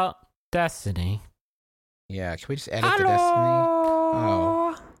talked about Destiny. Yeah, can we just edit the Destiny?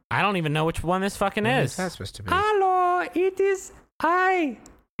 Oh. I don't even know which one this fucking is. What's that supposed to be? Hello, it is I.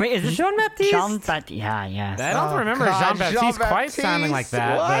 Wait, is this Jean-Baptiste? Jean-Baptiste, yeah. I don't remember God, Jean-Baptiste quite sounding like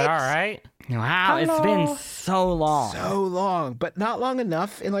that, what? but all right. Wow, Hello. it's been so long. So long, but not long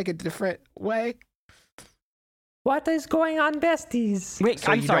enough in like a different way. What is going on, besties? Wait,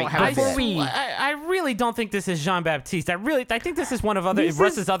 So I'm you sorry. don't have a Before bit. we... I really don't think this is Jean-Baptiste. I think this is one of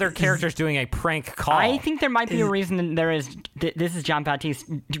Russ's other characters doing a prank call. I think there might be a reason there is. This is Jean-Baptiste.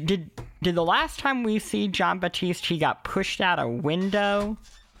 Did the last time we see Jean-Baptiste, he got pushed out a window?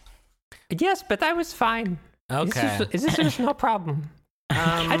 Yes, but I was fine. Okay. This is no problem.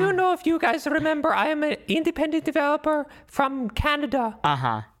 I don't know if you guys remember, I am an independent developer from Canada.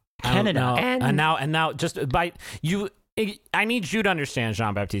 Canada. And now, just by you, I need you to understand,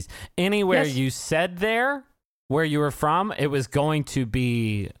 Jean-Baptiste. Anywhere Yes. you said there, where you were from, it was going to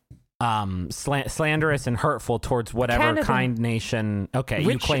be slanderous and hurtful towards whatever Canada. kind nation. Okay,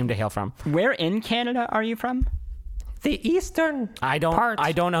 you claim to hail from. Where in Canada are you from? the eastern part.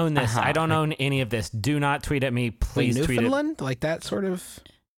 I don't own this. I don't own any of this. Do not tweet at me, please. Like tweet it. Newfoundland, like that sort of.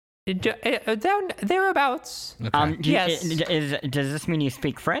 Down thereabouts. Okay. Yes. Does this mean you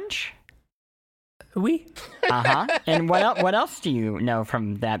speak French? Oui. And what else do you know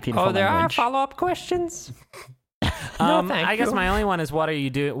from that beautiful There language? are follow-up questions. No, thank I guess you. my only one is, what are you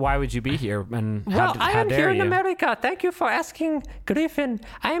doing? Why would you be here? And Well, I am dare here in you? America. Thank you for asking, Griffin.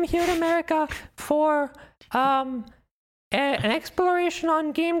 I am here in America for an exploration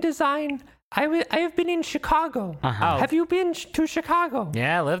on game design. I have been in Chicago. Oh. Have you been to Chicago?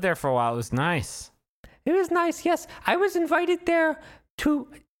 Yeah, I lived there for a while. It was nice. It was nice, yes. I was invited there to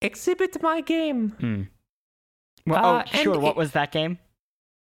exhibit my game. Well, and sure. What was that game?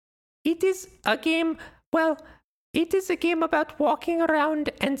 It is a game, it is a game about walking around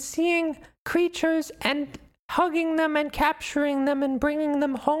and seeing creatures and hugging them and capturing them and bringing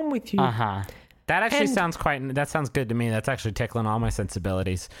them home with you. That actually And- that sounds good to me. That's actually tickling all my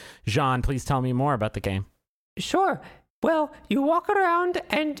sensibilities. Jean, please tell me more about the game. Sure. Well, you walk around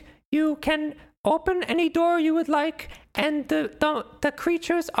and you can open any door you would like, and the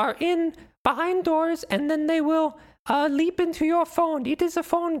creatures are behind doors, and then they will leap into your phone. It is a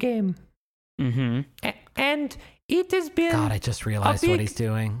phone game. And it has been God, I just realized what he's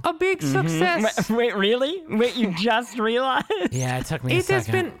doing. a big success. Wait, really? Wait, you just realized? Yeah, it took me a It has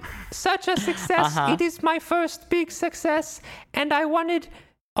second. been such a success. It is my first big success, and I wanted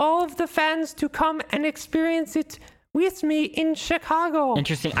all of the fans to come and experience it with me in Chicago.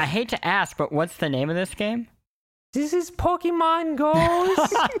 Interesting. I hate to ask, but what's the name of this game? This is Pokemon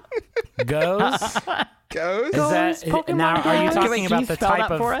Goes. Goes? Goes? Is that, Pokemon now, are you Goes. talking Can about you the spell type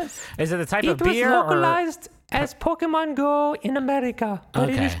that of... for us? Is it the type of It was beer or... localized as Pokemon Go in America, but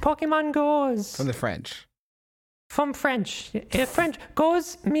it is Okay. Pokemon Goes From the French. from French. French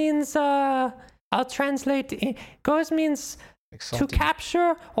Goes means I'll translate. Goes means Like to salty.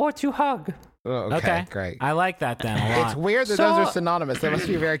 capture or to hug. Oh, okay, great. I like that then a lot. It's weird that So- those are synonymous. That must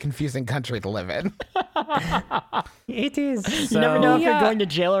be a very confusing country to live in. It is. You never know if Yeah. you're going to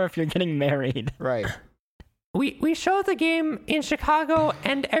jail or if you're getting married. Right. We showed the game in Chicago,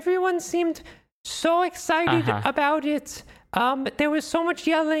 and everyone seemed so excited about it. There was so much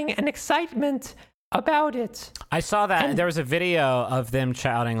yelling and excitement about it. I saw that, and there was a video of them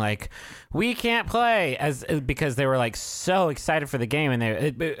shouting like, "We can't play," because they were like so excited for the game,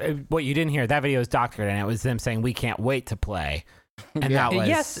 and what you didn't hear, that video is doctored, and it was them saying, "We can't wait to play," and that was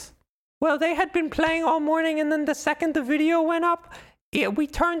Yes. Well, they had been playing all morning, and then the second the video went up, we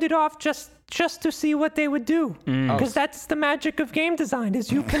turned it off just to see what they would do, because that's the magic of game design: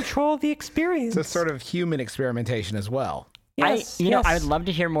 is you control the experience. It's a sort of human experimentation as well. Yes, I would love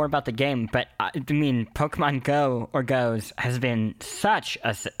to hear more about the game, but I mean, Pokemon Go or Goes has been such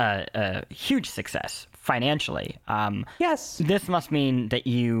a huge success financially. Yes. This must mean that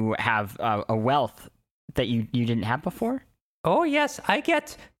you have a wealth that you didn't have before? Oh, yes. I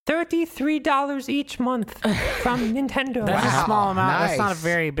get $33 each month from Nintendo. That's a small amount. Nice. That's not a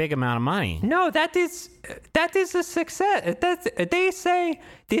very big amount of money. No, that is a success. They say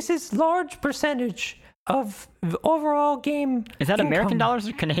this is large percentage of the overall game. Is that income. American dollars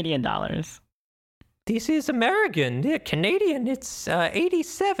or Canadian dollars? This is American. Yeah, Canadian, it's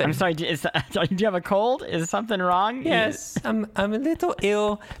 87. I'm sorry, do you have a cold? Is something wrong? Yes, I'm a little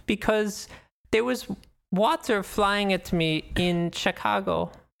ill because there was water flying at me in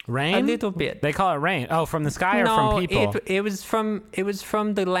Chicago. Rain? A little bit. They call it rain. Oh, from the sky or from people? it was from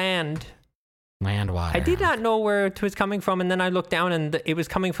the land. Land water. I did not know where it was coming from, and then I looked down, and it was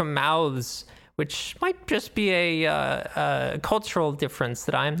coming from mouths, which might just be a cultural difference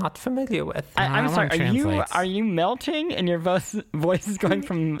that I'm not familiar with. I'm sorry. Translates. Are you melting, and your voice is going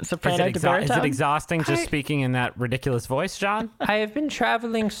from soprano to baritone? Is it exhausting just speaking in that ridiculous voice, John? I have been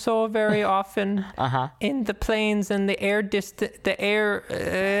traveling so very often in the planes and the air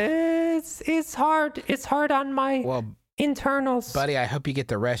it's hard. It's hard on my internals. Buddy, I hope you get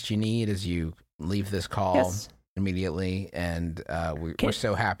the rest you need as you leave this call immediately, and we're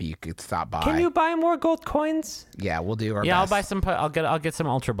so happy you could stop by. Can you buy more gold coins? Yeah, we'll do our best. Yeah, I'll buy some. I'll get some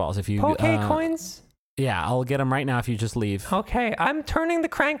Ultra Balls if you. Poke coins? Yeah, I'll get them right now if you just leave. Okay, I'm turning the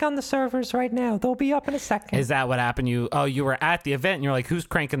crank on the servers right now. They'll be up in a second. Is that what happened? You were at the event and you're like, who's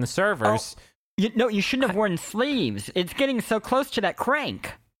cranking the servers? You shouldn't have worn sleeves. It's getting so close to that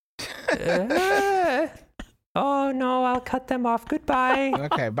crank. Oh no, I'll cut them off. Goodbye.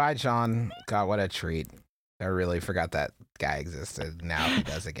 Okay, bye, John. God, what a treat. I really forgot that guy existed. Now he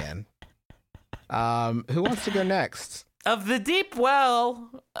does again. Who wants to go next? Of the deep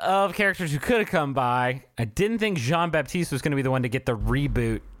well of characters who could have come by, I didn't think Jean-Baptiste was going to be the one to get the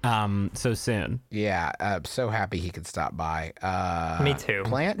reboot so soon. Yeah, so happy he could stop by. Me too.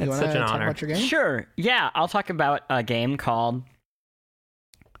 Plant, you It's want to such an talk honor. about your game? Sure. Yeah, I'll talk about a game called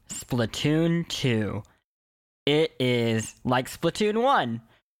Splatoon 2. It is like Splatoon 1,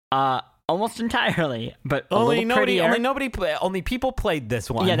 almost entirely, but only people played this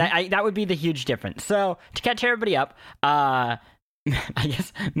one. Yeah, that would be the huge difference. So to catch everybody up, I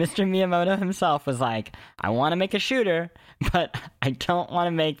guess Mr. Miyamoto himself was like, I want to make a shooter, but I don't want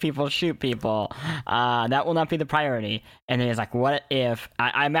to make people shoot people. That will not be the priority. And then he's like, what if...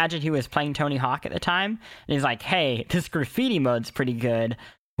 I imagine he was playing Tony Hawk at the time, and he's like, hey, this graffiti mode's pretty good.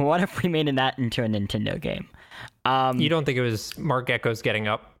 What if we made that into a Nintendo game? You don't think it was Mark Echo's Getting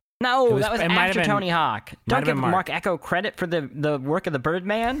Up? No, that was after Tony Hawk. Don't give Mark Echo credit for the work of the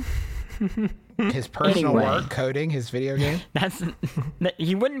Birdman. His personal work coding his video game?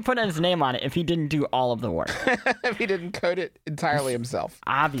 He wouldn't put his name on it if he didn't do all of the work. If he didn't code it entirely himself.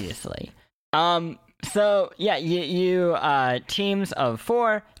 Obviously. So yeah, you teams of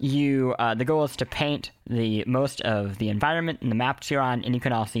 4. The goal is to paint the most of the environment and the maps you're on, and you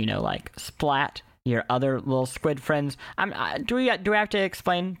can also like splat your other little squid friends. Do we have to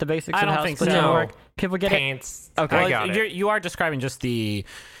explain the basics of how Splatoon work? People get Paints. it. Okay, I got it. You are describing just the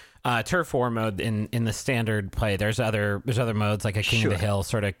turf war mode in the standard play. There's other modes like a King of the Hill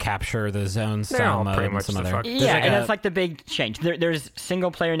sort of capture the zone style mode. Pretty much and some other. Yeah, and that's like the big change. There's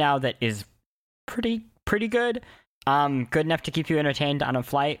single player now that is pretty good. Good enough to keep you entertained on a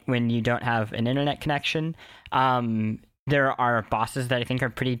flight when you don't have an internet connection. There are bosses that I think are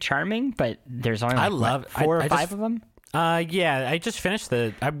pretty charming, but there's only 4 or 5 of them. Yeah, I just finished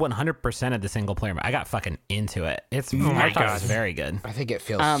I 100% of the single player. I got fucking into it. I thought it was very good. I think it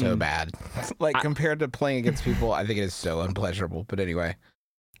feels so bad. Like compared to playing against people, I think it is so unpleasurable. But anyway.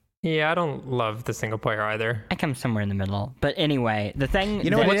 Yeah, I don't love the single player either. I come somewhere in the middle. But anyway, the thing...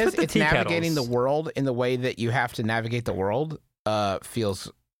 You know what it is? the It's tea navigating kettles? the world in the way that you have to navigate the world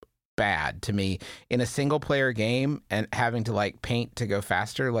feels bad to me. In a single player game and having to like paint to go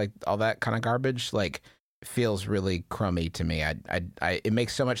faster, like all that kind of garbage, like feels really crummy to me. It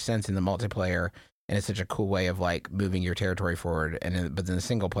makes so much sense in the multiplayer and it's such a cool way of like moving your territory forward. But then the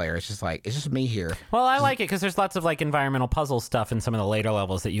single player, it's just me here. Well, I like it because there's lots of like environmental puzzle stuff in some of the later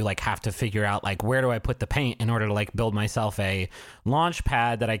levels that you like have to figure out like where do I put the paint in order to like build myself a launch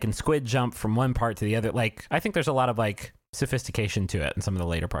pad that I can squid jump from one part to the other. Like I think there's a lot of like sophistication to it in some of the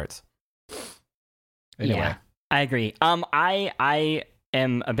later parts. Anyway. Yeah, I agree. I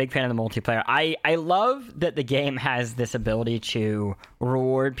am a big fan of the multiplayer. I love that the game has this ability to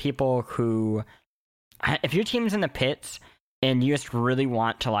reward people who, if your team's in the pits and you just really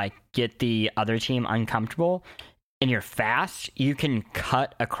want to like get the other team uncomfortable and you're fast, you can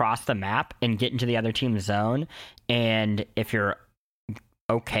cut across the map and get into the other team's zone. And if you're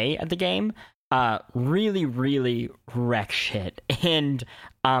okay at the game, really, really wreck shit and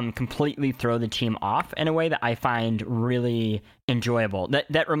completely throw the team off in a way that I find really enjoyable.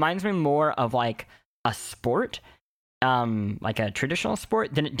 That reminds me more of like a sport, like a traditional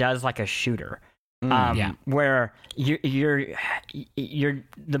sport, than it does like a shooter. Where you're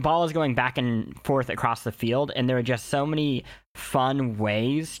the ball is going back and forth across the field, and there are just so many fun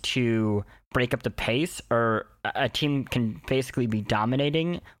ways to break up the pace, or a team can basically be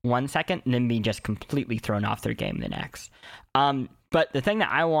dominating 1 second and then be just completely thrown off their game the next. But the thing that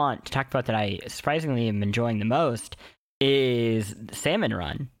I want to talk about that I surprisingly am enjoying the most is Salmon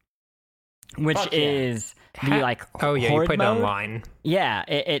Run, which is the like you played it online. Yeah,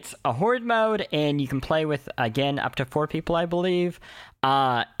 it's a horde mode, and you can play with, again, up to 4 people, I believe.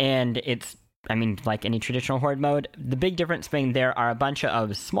 And it's, I mean, like any traditional horde mode, the big difference being there are a bunch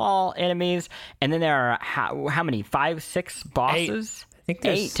of small enemies, and then there are how many? 5, 6 bosses? 8. I think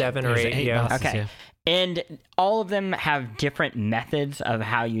there's 7 or 8. Yeah. Bosses, Okay. yeah. And all of them have different methods of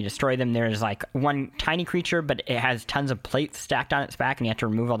how you destroy them. There's like one tiny creature, but it has tons of plates stacked on its back, and you have to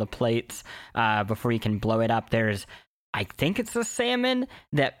remove all the plates before you can blow it up. There's, I think it's the salmon,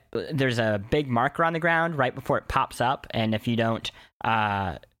 that there's a big marker on the ground right before it pops up, and if you don't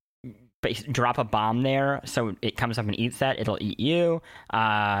drop a bomb there so it comes up and eats that, it'll eat you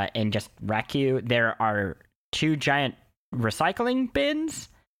and just wreck you. There are 2 giant recycling bins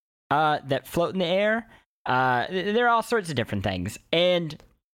that float in the air. There are all sorts of different things, and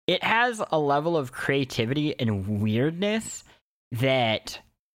it has a level of creativity and weirdness that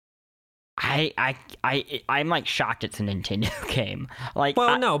I'm like shocked it's a Nintendo game. Like,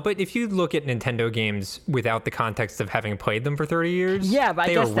 no, but if you look at Nintendo games without the context of having played them for 30 years, yeah, but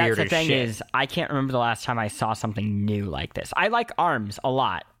I guess that's the thing shit. is I can't remember the last time I saw something new like this. I like ARMS a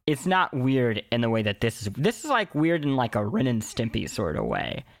lot. It's not weird in the way that this is. This is like weird in like a Ren and Stimpy sort of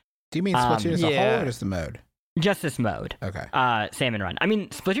way. Do you mean Splatoon as a whole or just the mode? Just this mode. Okay. Salmon Run. I mean,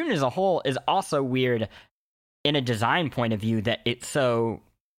 Splatoon as a whole is also weird in a design point of view that it's so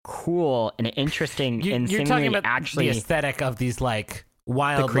cool and interesting and you're talking about actually the aesthetic of these like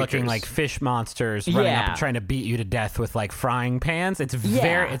wild looking like fish monsters running up and trying to beat you to death with like frying pans. It's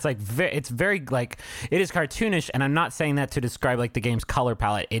very it's very like, it is cartoonish, and I'm not saying that to describe like the game's color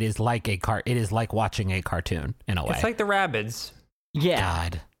palette. It is like it is like watching a cartoon in a way. It's like the Rabbids. Yeah.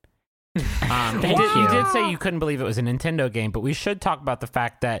 God. You did say you couldn't believe it was a Nintendo game, but we should talk about the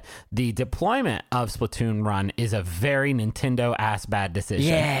fact that the deployment of Splatoon Run is a very Nintendo-ass bad decision.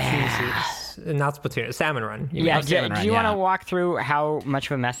 Yeah. Jesus. Not Splatoon, Salmon Run. Do you want to walk through how much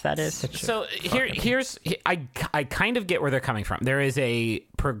of a mess that is? So I kind of get where they're coming from. There is a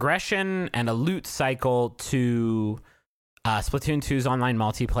progression and a loot cycle to Splatoon 2's online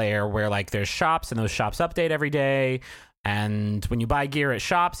multiplayer where like there's shops, and those shops update every day. And when you buy gear at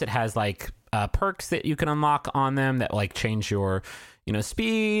shops, it has like perks that you can unlock on them that like change your,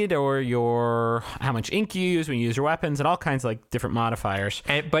 speed or your how much ink you use when you use your weapons, and all kinds of like different modifiers.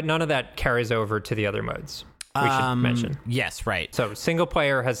 But none of that carries over to the other modes. We should mention. Yes, right. So single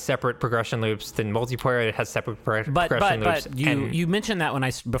player has separate progression loops. Then multiplayer it has separate progression loops. But you mentioned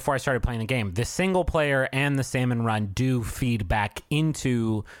that before I started playing the game, the single player and the Salmon Run do feed back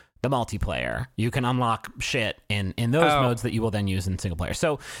into the multiplayer. You can unlock shit in those modes that you will then use in single player.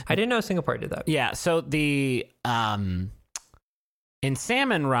 So I didn't know single player did that. Yeah. So the in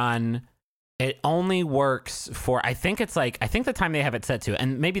Salmon Run, it only works for, I think the time they have it set to,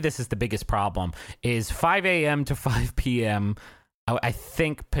 and maybe this is the biggest problem, is 5 a.m. to 5 p.m. I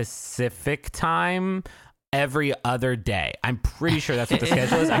think Pacific time every other day. I'm pretty sure that's what the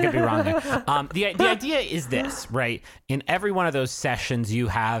schedule is. I could be wrong there. The idea is this, right? In every one of those sessions, you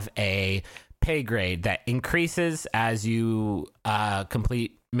have a pay grade that increases as you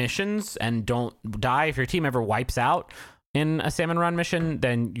complete missions and don't die. If your team ever wipes out in a Salmon Run mission,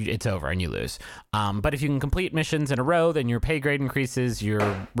 then it's over and you lose. But if you can complete missions in a row, then your pay grade increases,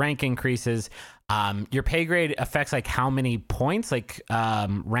 your rank increases. Your pay grade affects like how many points, like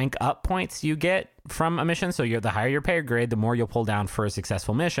rank up points you get from a mission. So the higher your pay grade, the more you'll pull down for a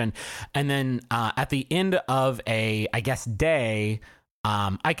successful mission. And then at the end of a, I guess, day,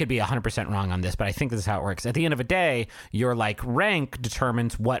 I could be 100% wrong on this, but I think this is how it works. At the end of a day, your like rank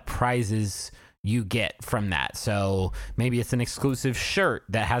determines what prizes you get from that. So maybe it's an exclusive shirt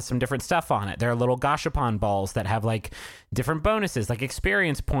that has some different stuff on it. There are little gashapon balls that have like different bonuses, like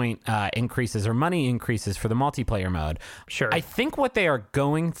experience point increases or money increases for the multiplayer mode. Sure. I think what they are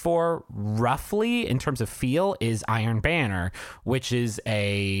going for roughly in terms of feel is Iron Banner, which is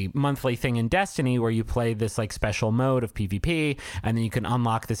a monthly thing in Destiny where you play this like special mode of PvP and then you can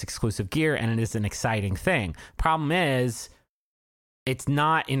unlock this exclusive gear, and it is an exciting thing. Problem is, it's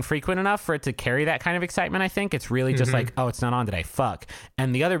not infrequent enough for it to carry that kind of excitement, I think. It's really just like, oh, it's not on today. Fuck.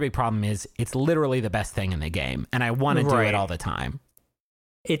 And the other big problem is it's literally the best thing in the game, and I want to do it all the time.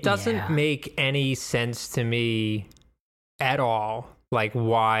 It doesn't make any sense to me at all, like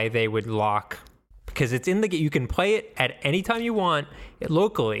why they would lock, because it's in the game. You can play it at any time you want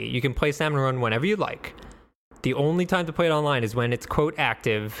locally. You can play Salmon Run whenever you like. The only time to play it online is when it's quote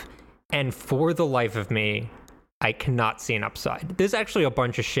active, and for the life of me, I cannot see an upside. There's actually a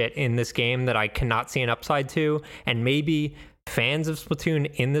bunch of shit in this game that I cannot see an upside to, and maybe fans of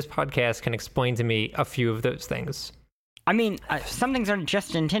Splatoon in this podcast can explain to me a few of those things. I mean, some things are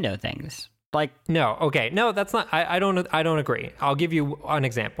just Nintendo things. Like, no, okay, no, that's not. I don't agree. I'll give you an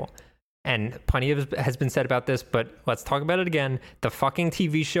example, and plenty of has been said about this, but let's talk about it again. The fucking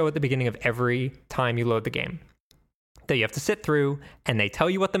TV show at the beginning of every time you load the game, that you have to sit through, and they tell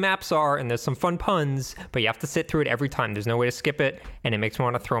you what the maps are, and there's some fun puns, but you have to sit through it every time. There's no way to skip it, and it makes me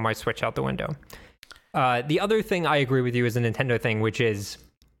want to throw my Switch out the window. The other thing I agree with you is a Nintendo thing, which is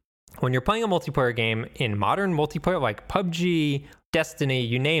when you're playing a multiplayer game in modern multiplayer like PUBG, Destiny,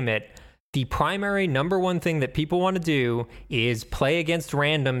 you name it, the primary number one thing that people want to do is play against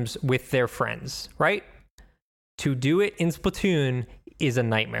randoms with their friends, right? To do it in Splatoon is a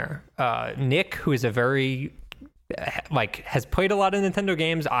nightmare. Nick, who is a very has played a lot of Nintendo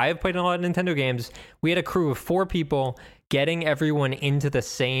games. I have played a lot of Nintendo games. We had a crew of 4 people. Getting everyone into the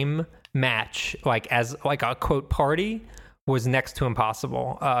same match, like as like a quote party, was next to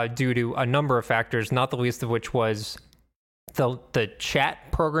impossible due to a number of factors, not the least of which was the chat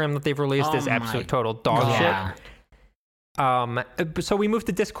program that they've released is absolute total dog shit. So we moved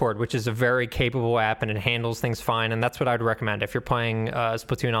to Discord, which is a very capable app, and it handles things fine, and that's what I'd recommend if you're playing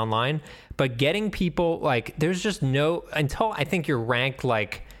Splatoon online. But getting people, like, there's just no, until I think you're ranked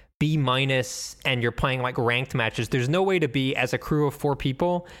like B- and you're playing like ranked matches, there's no way to be, as a crew of 4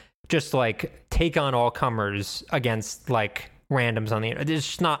 people, just like take on all comers against like randoms on the internet. It's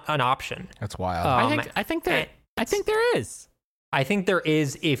just not an option. That's wild. I think there is. I think there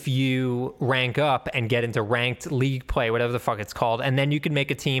is if you rank up and get into ranked league play, whatever the fuck it's called, and then you can make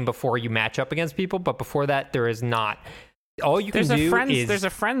a team before you match up against people. But before that, there is not. All you can do is there's a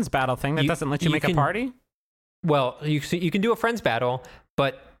friends battle thing that doesn't let you make a party. Well, you can do a friends battle,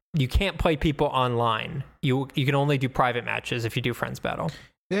 but you can't play people online. You can only do private matches if you do friends battle.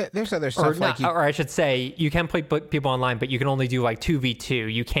 There's other stuff or I should say, you can play people online, but you can only do like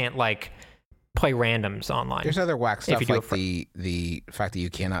 2v2. You can't like play randoms online. There's other whack stuff like the fact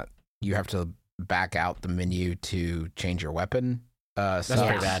that you have to back out the menu to change your weapon. That's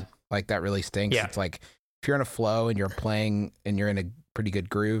pretty bad. Like that really stinks. Yeah. It's like if you're in a flow and you're playing and you're in a pretty good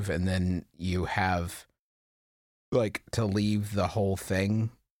groove, and then you have like to leave the whole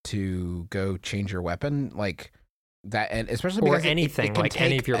thing to go change your weapon, like that, and especially because anything, it can like take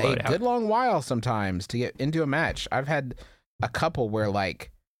any of your a loadout. good long while sometimes to get into a match. I've had a couple where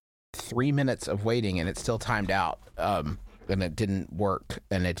like 3 minutes of waiting and it's still timed out, and it didn't work,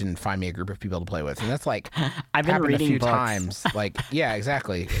 and it didn't find me a group of people to play with, and that's like I've been reading a few books. times. Like, yeah,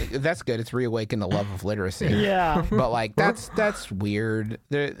 exactly. That's good. It's reawakened the love of literacy. Yeah, but like that's weird.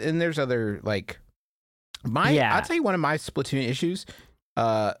 There's other like I'll tell you one of my Splatoon issues.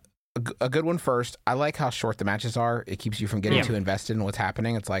 A good one first. I like how short the matches are. It keeps you from getting too invested in what's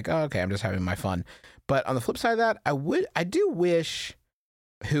happening. It's like, oh, okay, I'm just having my fun. But on the flip side of that, I do wish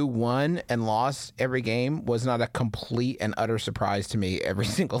who won and lost every game was not a complete and utter surprise to me every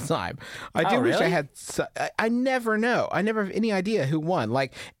single time. I do wish I had. I never know. I never have any idea who won.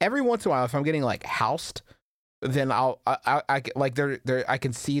 Like every once in a while, if I'm getting like housed, then I like I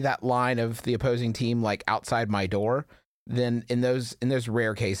can see that line of the opposing team like outside my door. Then in those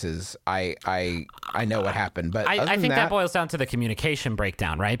rare cases, I know what happened. But I think that boils down to the communication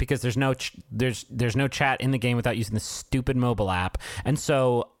breakdown, right? Because there's no chat in the game without using the stupid mobile app, and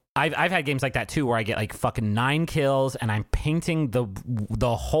so I've had games like that too, where I get like fucking 9 kills and I'm painting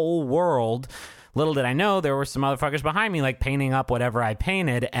the whole world. Little did I know there were some motherfuckers behind me like painting up whatever I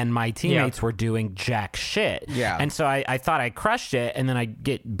painted, and my teammates were doing jack shit. Yeah. And so I thought I crushed it, and then I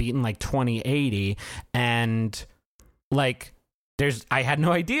get beaten like 20-80, and like I had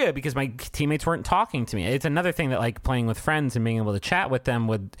no idea because my teammates weren't talking to me. It's another thing that like playing with friends and being able to chat with them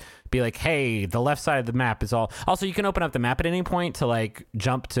would be like, hey, the left side of the map is all. Also, you can open up the map at any point to like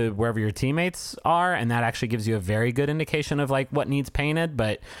jump to wherever your teammates are, and that actually gives you a very good indication of like what needs painted.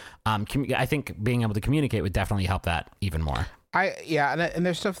 But I think being able to communicate would definitely help that even more. And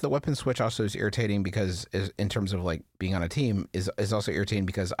there's stuff. The weapon switch also is irritating because in terms of like being on a team is also irritating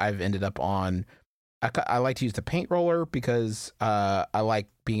because I've ended up on. I like to use the paint roller because I like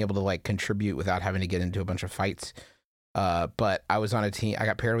being able to like contribute without having to get into a bunch of fights. But I was on a team. I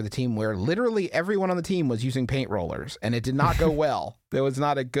got paired with a team where literally everyone on the team was using paint rollers, and it did not go well. There was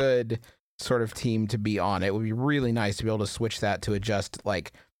not a good sort of team to be on. It would be really nice to be able to switch that to adjust,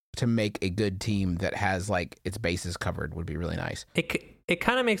 like to make a good team that has like its bases covered would be really nice. It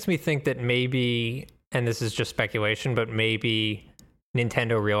kind of makes me think that maybe, and this is just speculation, but maybe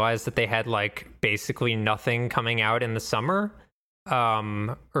Nintendo realized that they had like basically nothing coming out in the summer,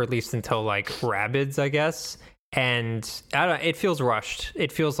 or at least until like Rabbids, I guess. And I don't know, it feels rushed.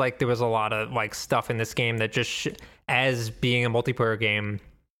 It feels like there was a lot of like stuff in this game that just, as being a multiplayer game,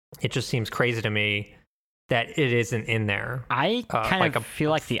 it just seems crazy to me that it isn't in there. I kind of feel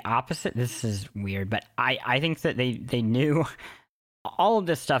like the opposite. This is weird, but I think that they knew all of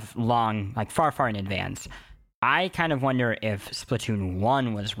this stuff far in advance. I kind of wonder if Splatoon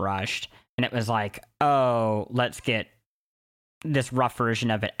 1 was rushed and it was like, oh, let's get this rough version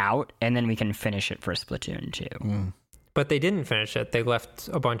of it out and then we can finish it for Splatoon 2. Mm. But they didn't finish it. They left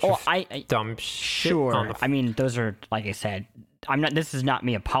a bunch of dumb shit on the... I mean, those are, like I said, this is not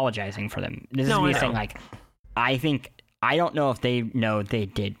me apologizing for them. This is me saying, like, I don't know if they know they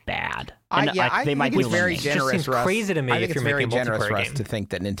did bad. And, I they might think be it's very listening. generous. It just seems crazy to me. I think it's very generous for us game to think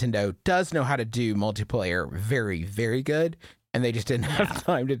that Nintendo does know how to do multiplayer very, very good, and they just didn't have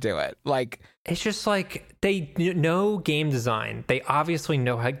time to do it. Like, it's just like they know game design. They obviously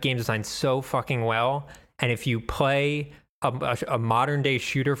know how game design so fucking well. And if you play a modern day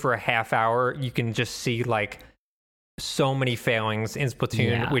shooter for a half hour, you can just see like so many failings in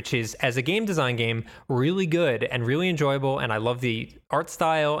Splatoon, which is, as a game design game, really good and really enjoyable, and I love the art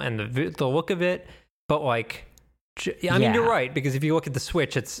style and the look of it. But like, I mean, you're right, because if you look at the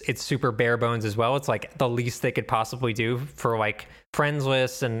Switch, it's super bare bones as well. It's like the least they could possibly do for like friends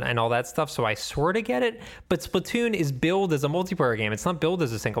lists and all that stuff. So I sort of get it, but Splatoon is billed as a multiplayer game. It's not billed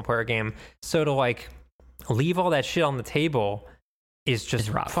as a single player game. So to like leave all that shit on the table is just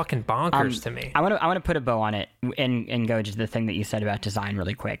fucking bonkers to me. I want to put a bow on it and go to the thing that you said about design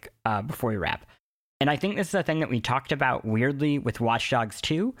really quick before we wrap. And I think this is a thing that we talked about weirdly with Watch Dogs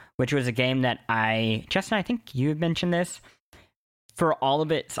 2, which was a game that Justin, I think you had mentioned this. For all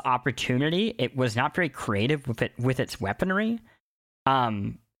of its opportunity, it was not very creative with its weaponry.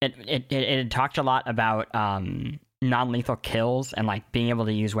 It talked a lot about non-lethal kills and like being able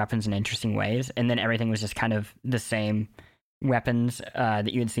to use weapons in interesting ways, and then everything was just kind of the same weapons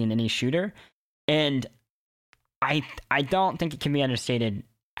that you would see in any shooter. And I don't think it can be understated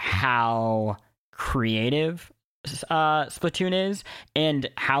how creative Splatoon is, and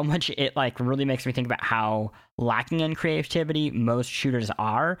how much it like really makes me think about how lacking in creativity most shooters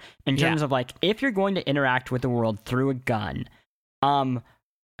are in terms of like, if you're going to interact with the world through a gun,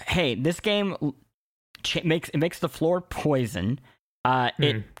 hey, this game makes the floor poison.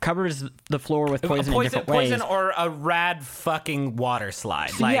 It covers the floor with poison in different ways. Poison or a rad fucking water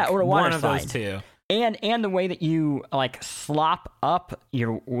slide. So, like, or a water one slide. Of those two. And the way that you like slop up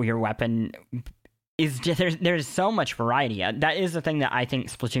your weapon is just, there's so much variety. That is the thing that I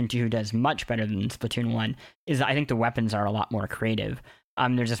think Splatoon 2 does much better than Splatoon 1, is I think the weapons are a lot more creative.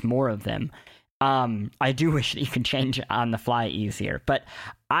 There's just more of them. I do wish that you could change on the fly easier, but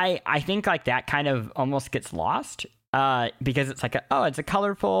I think like that kind of almost gets lost because it's like it's a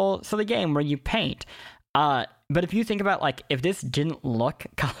colorful silly game where you paint. But if you think about like, if this didn't look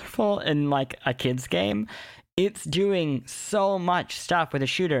colorful in like a kid's game, it's doing so much stuff with a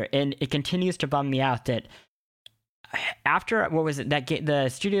shooter, and it continues to bum me out that after, what was it, that the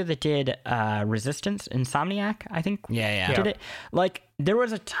studio that did Resistance, Insomniac, I think, did it. Like, there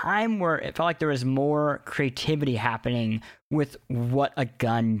was a time where it felt like there was more creativity happening with what a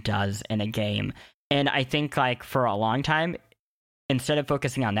gun does in a game, and I think like for a long time, instead of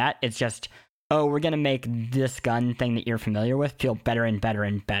focusing on that, it's just, we're gonna make this gun thing that you're familiar with feel better and better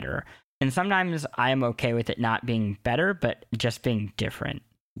and better. And sometimes I am okay with it not being better, but just being different.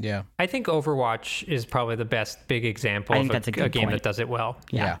 Yeah. I think Overwatch is probably the best big example of a game that does it well.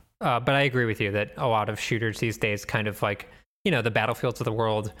 Yeah. But I agree with you that a lot of shooters these days kind of like, the Battlefields of the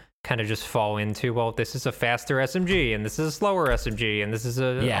world kind of just fall into, well, this is a faster SMG and this is a slower SMG and this is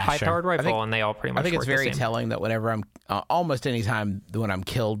a high-powered rifle, and they all pretty much I think work it's very the same. telling that whenever I'm, almost any time when I'm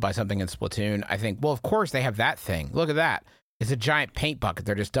killed by something in Splatoon, I think, well, of course they have that thing. Look at that. It's a giant paint bucket.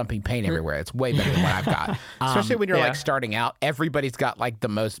 They're just dumping paint everywhere. It's way better than what I've got. Especially when you're like starting out. Everybody's got like the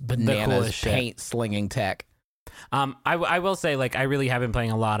most bananas paint slinging tech. I will say, like, I really have been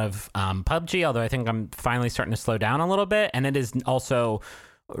playing a lot of PUBG, although I think I'm finally starting to slow down a little bit. And it is also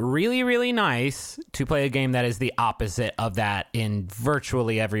really, really nice to play a game that is the opposite of that in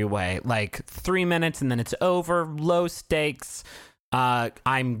virtually every way. Like 3 minutes and then it's over, low stakes.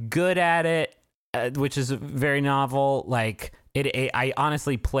 I'm good at it. Which is very novel. Like I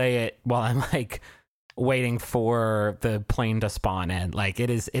honestly play it while I'm like waiting for the plane to spawn in. Like it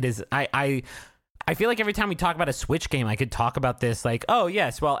is. I feel like every time we talk about a Switch game, I could talk about this. Like, oh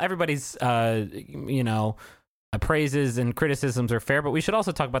yes, well everybody's praises and criticisms are fair, but we should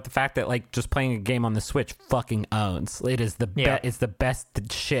also talk about the fact that like just playing a game on the Switch fucking owns. It is it's the best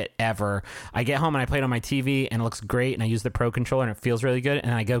shit ever. I get home and I play it on my TV and it looks great, and I use the Pro controller and it feels really good,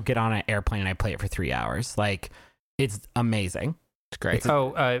 and I go get on an airplane and I play it for 3 hours. Like, it's amazing. It's great.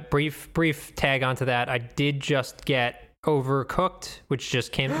 Brief tag onto that. I did just get Overcooked, which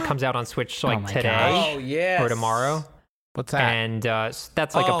just comes out on Switch like today gosh. Or tomorrow. What's that? And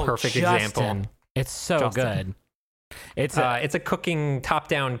that's like a perfect example. It's so good. It's a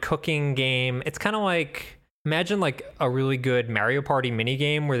top-down cooking game. It's kind of like, imagine like a really good Mario Party mini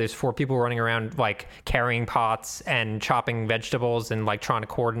game where there's 4 people running around like carrying pots and chopping vegetables and like trying to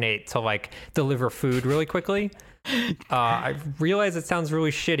coordinate to like deliver food really quickly. I realize it sounds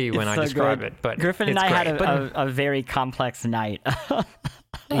really shitty when I describe it, but Griffin and I had a very complex night.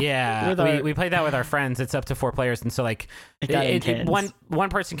 Yeah, we played that with our friends. It's up to 4 players, and so like one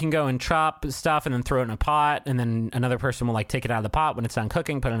person can go and chop stuff and then throw it in a pot, and then another person will like take it out of the pot when it's done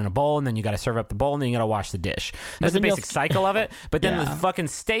cooking, put it in a bowl, and then you got to serve up the bowl, and then you got to wash the dish. That's the basic cycle of it. But then the fucking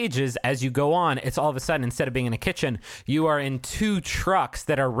stages, as you go on, it's all of a sudden, instead of being in a kitchen, you are in 2 trucks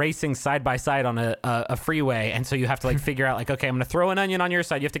that are racing side by side on a freeway, and so you have to like figure out like, okay, I'm gonna throw an onion on your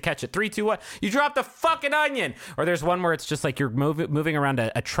side. You have to catch it. 3, 2, 1. You drop the fucking onion. Or there's one where it's just like you're moving around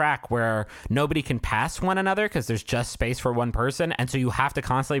a track where nobody can pass one another because there's just space for one person, and so you have to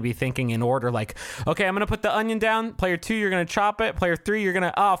constantly be thinking in order, like, okay, I'm gonna put the onion down. Player 2, you're gonna chop it. Player 3, you're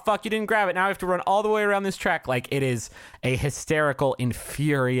gonna, oh fuck, you didn't grab it. Now I have to run all the way around this track. Like, it is a hysterical,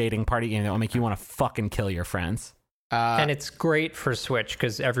 infuriating party game that will make you want to fucking kill your friends. And it's great for Switch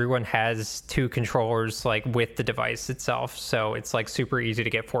because everyone has 2 controllers like with the device itself, so it's like super easy to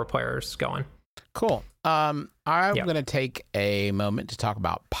get 4 players going. Cool. I'm going to take a moment to talk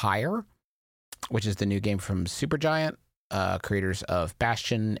about Pyre, which is the new game from Supergiant, creators of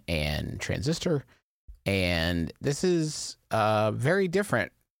Bastion and Transistor. And this is very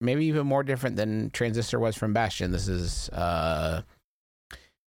different, maybe even more different than Transistor was from Bastion. This is...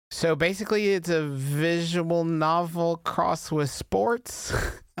 So basically, it's a visual novel crossed with sports.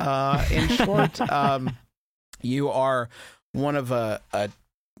 In short, you are one of a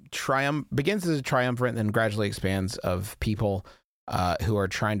begins as a triumvirate, then gradually expands of people who are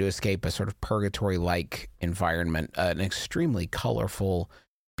trying to escape a sort of purgatory-like environment, an extremely colorful,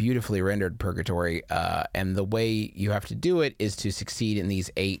 beautifully rendered purgatory. And the way you have to do it is to succeed in these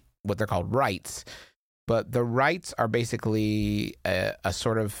 8, what they're called rites. But the rights are basically a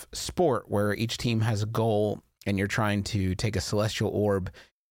sort of sport where each team has a goal, and you're trying to take a celestial orb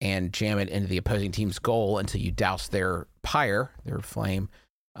and jam it into the opposing team's goal until you douse their pyre, their flame.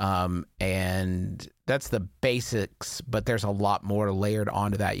 And that's the basics, but there's a lot more layered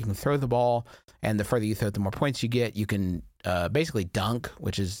onto that. You can throw the ball, and the further you throw it, the more points you get. You can basically dunk,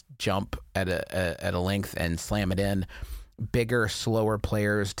 which is jump at a length and slam it in. Bigger, slower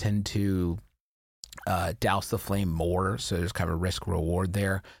players tend to douse the flame more, so there's kind of a risk reward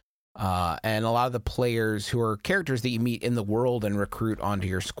there. And a lot of the players who are characters that you meet in the world and recruit onto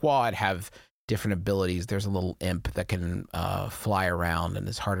your squad have different abilities. There's a little imp that can fly around and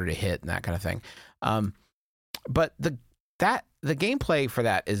is harder to hit and that kind of thing. But the gameplay for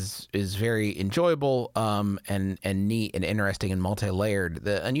that is very enjoyable and neat and interesting and multi-layered.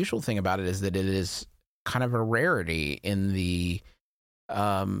 The unusual thing about it is that it is kind of a rarity in the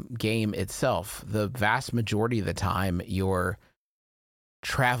game itself. The vast majority of the time you're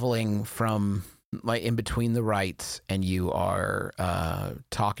traveling from like in between the rites, and you are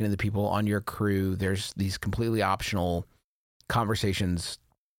talking to the people on your crew. There's these completely optional conversations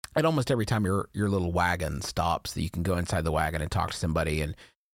at almost every time your little wagon stops that you can go inside the wagon and talk to somebody, and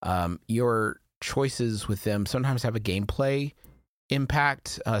your choices with them sometimes have a gameplay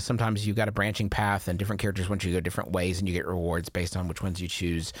impact. Sometimes you've got a branching path and different characters want you to go different ways and you get rewards based on which ones you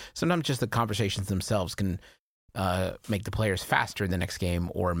choose. Sometimes just the conversations themselves can make the players faster in the next game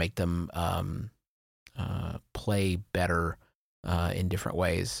or make them play better in different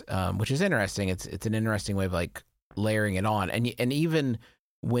ways, which is interesting. It's an interesting way of like layering it on. And even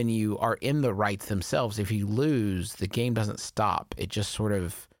when you are in the rights themselves, if you lose, the game doesn't stop. It just sort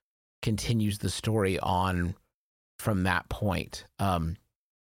of continues the story on from that point. And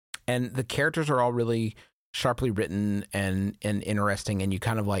the characters are all really sharply written and interesting, and you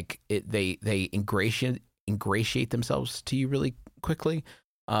kind of like it. They ingratiate themselves to you really quickly.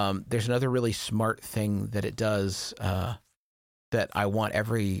 There's another really smart thing that it does that I want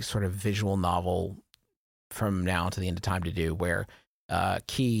every sort of visual novel from now to the end of time to do, where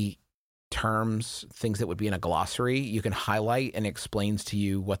key terms, things that would be in a glossary, you can highlight and it explains to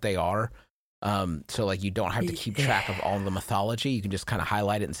you what they are. So like you don't have to keep track of all the mythology. You can just kind of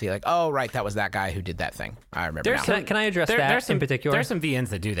highlight it and see like, oh right, that was that guy who did that thing. I remember now. Can I address that in particular? There's some VNs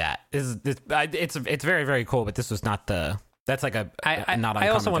that do that. It's very, very cool, but this was not that's like a not uncommon I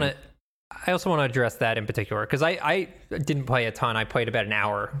also want thing. to I also want to address that in particular because I didn't play a ton. I played about an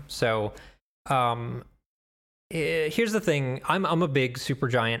hour. So here's the thing. I'm a big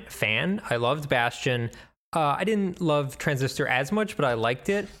Supergiant fan. I loved Bastion. I didn't love Transistor as much, but I liked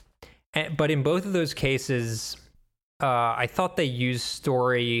it. But in both of those cases, I thought they used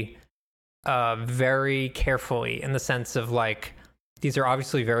story very carefully in the sense of like, these are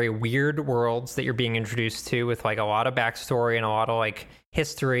obviously very weird worlds that you're being introduced to with like a lot of backstory and a lot of like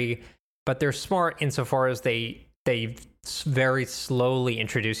history, but they're smart insofar as they very slowly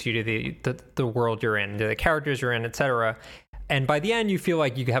introduce you to the world you're in, to the characters you're in, etc. And by the end, you feel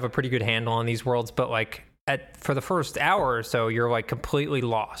like you have a pretty good handle on these worlds, but like for the first hour or so, you're like completely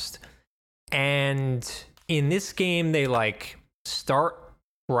lost. And in this game, they like start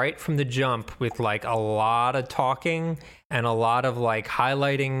right from the jump with like a lot of talking and a lot of like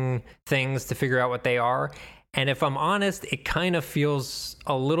highlighting things to figure out what they are. And if I'm honest, it kind of feels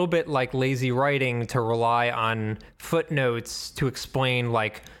a little bit like lazy writing to rely on footnotes to explain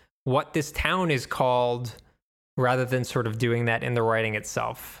like what this town is called rather than sort of doing that in the writing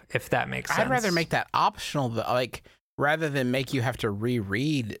itself, if that makes sense. I'd rather make that optional, like rather than make you have to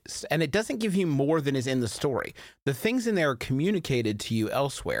reread, and it doesn't give you more than is in the story. The things in there are communicated to you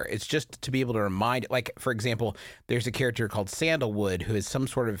elsewhere. It's just to be able to remind, like, for example, there's a character called Sandalwood who is some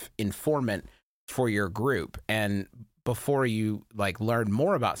sort of informant for your group. And before you like learn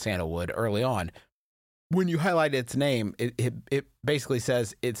more about Sandalwood early on, when you highlight its name, it basically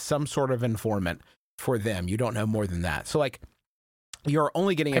says it's some sort of informant for them. You don't know more than that. So like, you're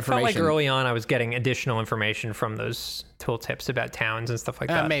only getting information. I felt like early on I was getting additional information from those tooltips about towns and stuff like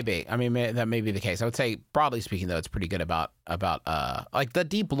that. Maybe. I mean, that may be the case. I would say, broadly speaking, though, it's pretty good about like the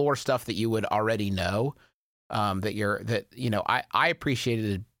deep lore stuff that you would already know. I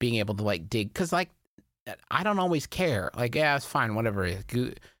appreciated being able to like dig, because like I don't always care. Like, yeah, it's fine, whatever.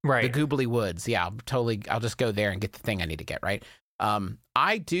 Right. The Goobly Woods. Yeah, I'll just go there and get the thing I need to get. Right.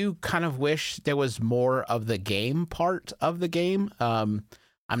 I do kind of wish there was more of the game part of the game.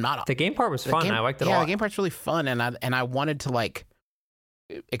 The game part was fun. I liked it a lot. Yeah, the game part's really fun, and I wanted to like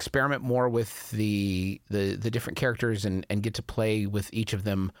experiment more with the different characters and get to play with each of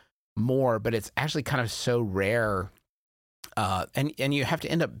them more. But it's actually kind of so rare, and you have to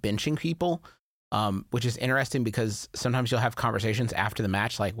end up benching people, which is interesting because sometimes you'll have conversations after the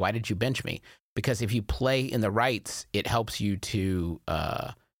match like, "Why did you bench me?" Because if you play in the rights, it helps you to,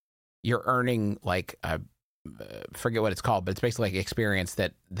 you're earning like, forget what it's called, but it's basically like experience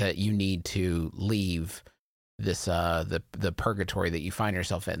that you need to leave this, the purgatory that you find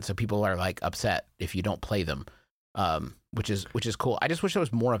yourself in. So people are like upset if you don't play them, which is cool. I just wish there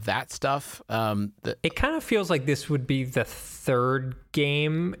was more of that stuff. It kind of feels like this would be the third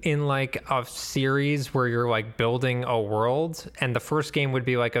game in like a series where you're like building a world, and the first game would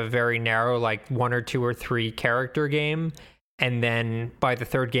be like a very narrow, like 1 or 2 or 3 character game. And then by the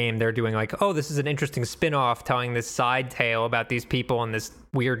third game, they're doing like, oh, this is an interesting spin-off telling this side tale about these people in this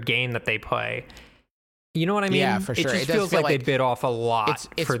weird game that they play. You know what I mean? Yeah, for sure. It just feels like they bit off a lot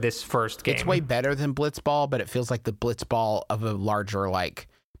for this first game. It's way better than Blitzball, but it feels like the Blitzball of a larger, like,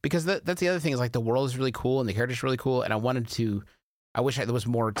 because that's the other thing is like the world is really cool and the characters are really cool, and I wish there was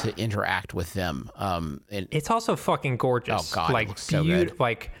more to interact with them. It's also fucking gorgeous. Oh God, like it looks so good.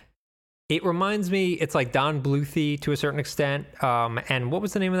 Like it reminds me, it's like Don Bluthie to a certain extent. And what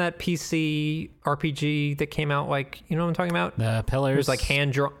was the name of that PC RPG that came out? Like, you know what I'm talking about? The Pillars. It was like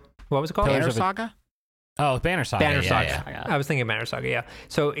hand drawn. What was it called? Banner Saga. Oh, Banner Saga. Banner Saga. Yeah. I was thinking Banner Saga, yeah.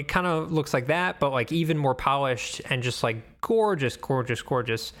 So it kind of looks like that, but like even more polished and just like gorgeous.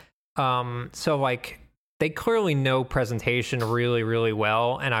 So like they clearly know presentation really, really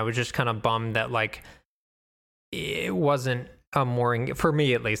well. And I was just kind of bummed that like it wasn't for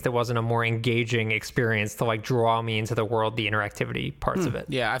me at least, it wasn't a more engaging experience to like draw me into the world, the interactivity parts of it.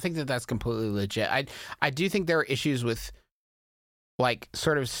 Yeah, I think that's completely legit. I do think there are issues with like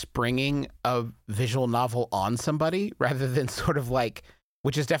sort of springing a visual novel on somebody rather than sort of like,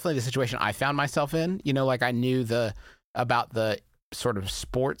 which is definitely the situation I found myself in. You know, like I knew about the sort of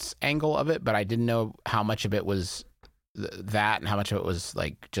sports angle of it, but I didn't know how much of it was that and how much of it was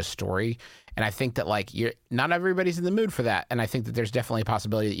like just story. And I think that like not everybody's in the mood for that. And I think that there's definitely a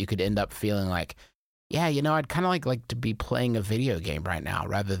possibility that you could end up feeling like, yeah, you know, I'd kind of like to be playing a video game right now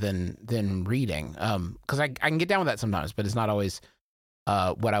rather than reading. Because I can get down with that sometimes, but it's not always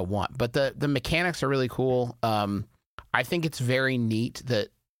what I want. But the mechanics are really cool. I think it's very neat that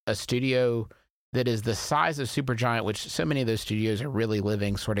a studio that is the size of Supergiant, which so many of those studios are really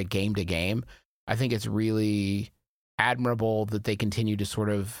living sort of game to game. I think it's really admirable that they continue to sort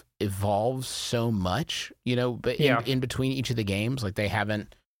of evolve so much, you know, but in between each of the games, like they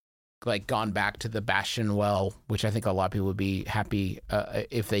haven't like gone back to the Bastion well, which I think a lot of people would be happy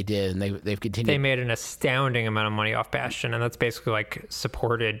if they did, and they've continued. They made an astounding amount of money off Bastion, and that's basically like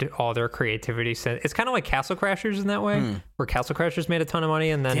supported all their creativity. It's kind of like Castle Crashers in that way, where Castle Crashers made a ton of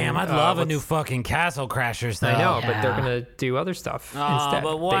money, and then damn, I'd love a new fucking Castle Crashers. Though. I know, but they're gonna do other stuff instead.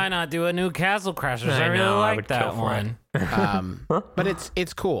 But why not do a new Castle Crashers? I really like that one. But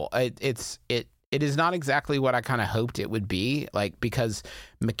it's cool. It is not exactly what I kind of hoped it would be, like, because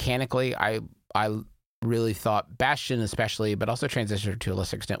mechanically I really thought Bastion especially, but also Transistor to a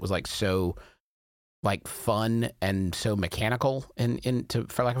lesser extent, was like so like fun and so mechanical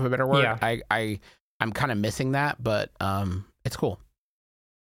for lack of a better word. Yeah. I'm kind of missing that, but it's cool.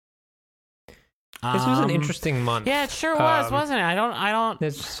 This was an interesting month. Yeah, it sure was, wasn't it? I don't.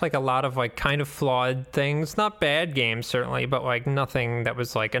 There's just like a lot of like kind of flawed things, not bad games certainly, but like nothing that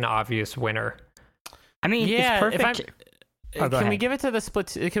was like an obvious winner. I mean, yeah, it's perfect. Can we give it to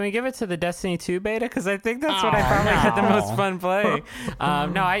the Can we give it to the Destiny 2 beta? Because I think that's what I probably had the most fun playing.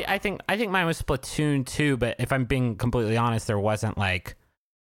 No, I think mine was Splatoon 2, but if I'm being completely honest, there wasn't like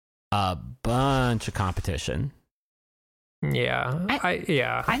a bunch of competition. Yeah,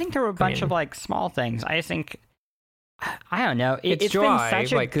 I think there were a bunch of like small things. I think, I don't know. It's dry, been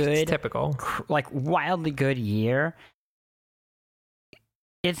such a good, typical, like wildly good year.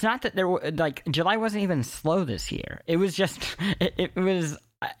 It's not that there were like July wasn't even slow this year. It was just it was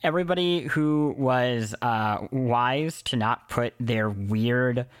everybody who was wise to not put their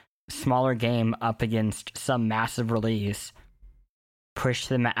weird smaller game up against some massive release, pushed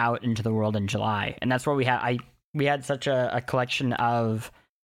them out into the world in July, and that's where we had we had such a collection of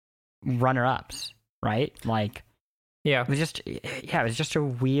runner-ups, right? Like, yeah, it was just a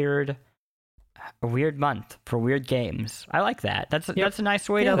weird month for weird games. I like that. That's a nice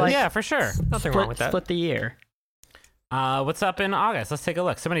way to like. Yeah, for sure. Nothing wrong with that. Split the year. What's up in August? Let's take a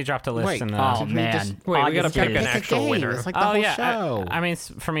look. Somebody dropped a list. Wait, in the... oh man! Wait, we gotta pick an actual winner. It's like the whole show. I mean,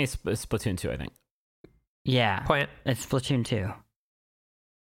 for me, it's Splatoon 2. I think. Yeah, Point. It's Splatoon 2.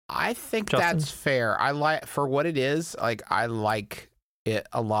 I think Justin? that's fair. I like for what it is. Like I like it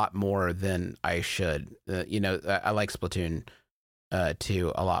a lot more than I should. I like Splatoon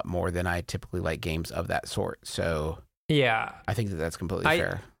 2 a lot more than I typically like games of that sort. So yeah, I think that's completely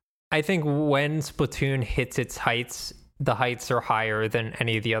fair. I think when Splatoon hits its heights, the heights are higher than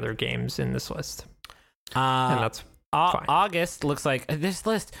any of the other games in this list, and that's. Fine. August looks like this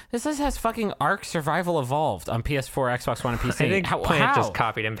list has fucking Ark Survival Evolved on PS4, Xbox One, and PC. I think Plant just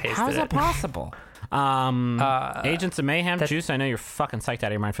copied and pasted it. How is that possible? Agents of Mayhem, Juice. I know you're fucking psyched out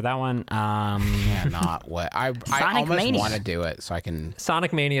of your mind for that one. Yeah, not what I almost want to do it so I can.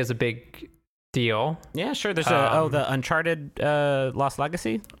 Sonic Mania is a big deal. Yeah, sure. There's the Uncharted Lost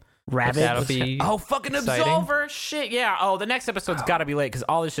Legacy. Rabbids. That'll be fucking exciting. Absolver. Shit, yeah. Oh, the next episode's got to be late because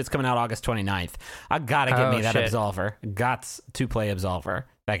all this shit's coming out August 29th. I got to get me that Absolver. Got to play Absolver.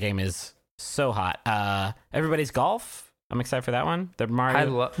 That game is so hot. Everybody's Golf. I'm excited for that one. The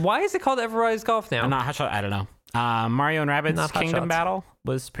Mario. Why is it called Everybody's Golf now? Not Hot Shot. I don't know. Mario and Rabbids Kingdom Battle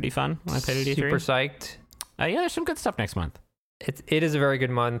was pretty fun when I played it at E3. Super psyched. Yeah, there's some good stuff next month. It is a very good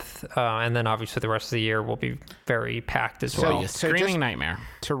month, and then obviously the rest of the year will be very packed as well. Screaming nightmare.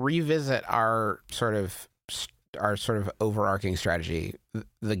 To revisit our sort of overarching strategy,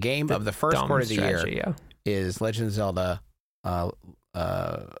 the game of the first quarter of the year is Legend of Zelda: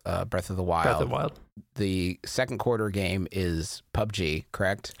 Breath of the Wild. Breath of the Wild. The second quarter game is PUBG,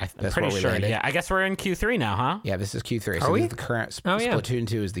 correct? That's pretty sure. Landed. Yeah, I guess we're in Q3 now, huh? Yeah, this is Q3. Are so we? This is the current Splatoon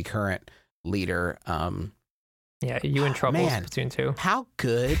 2 is the current leader. Yeah, you in trouble, man, Splatoon 2. How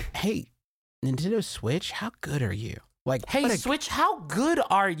good? Hey, Nintendo Switch, how good are you? Like, hey, Switch, how good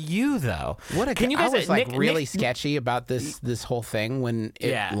are you though? Can you guys? I was really sketchy about this whole thing when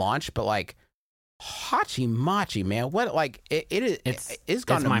it launched, but like, Hachi Machi, man, what like it's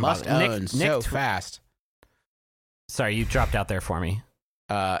gone to must own so fast. Sorry, you dropped out there for me.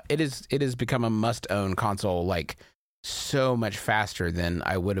 It has become a must own console like so much faster than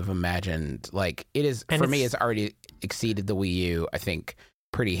I would have imagined. Like it is for me, it's already exceeded the Wii U, I think,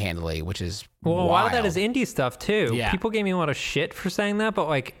 pretty handily, which is well, wild. A lot of that is indie stuff too. Yeah. People gave me a lot of shit for saying that, but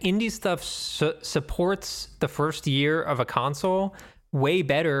like indie stuff supports the first year of a console way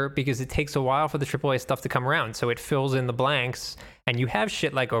better because it takes a while for the AAA stuff to come around. So it fills in the blanks, and you have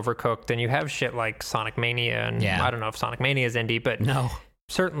shit like Overcooked, and you have shit like Sonic Mania, and I don't know if Sonic Mania is indie, but no.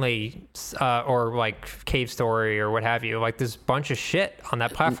 Certainly, or like Cave Story or what have you. Like there's a bunch of shit on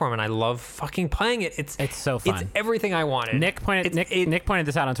that platform, and I love fucking playing it. It's so fun. It's everything I wanted. Nick pointed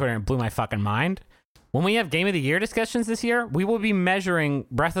this out on Twitter and blew my fucking mind. When we have Game of the Year discussions this year, we will be measuring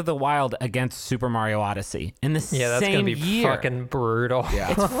Breath of the Wild against Super Mario Odyssey in the same year. Yeah, that's gonna be fucking brutal.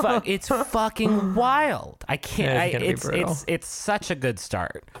 Yeah. It's fucking wild. I can't. Yeah, it's such a good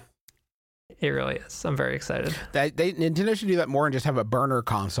start. It really is. I'm very excited. Nintendo should do that more and just have a burner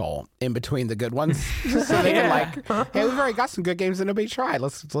console in between the good ones, so they can like, hey, we've already got some good games that nobody tried.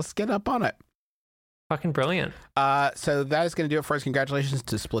 Let's get up on it. Fucking brilliant. So that is going to do it for us. Congratulations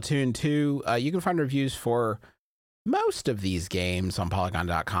to Splatoon 2. You can find reviews for most of these games on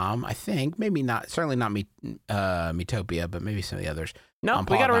Polygon.com. I think maybe not, certainly not Metopia, but maybe some of the others. No,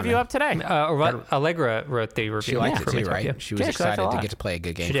 we got a review up today. Allegra wrote the review. She liked it too, right? She was excited to get to play a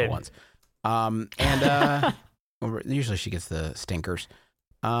good game for once. Usually she gets the stinkers.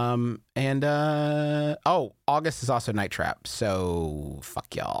 August is also Night Trap, so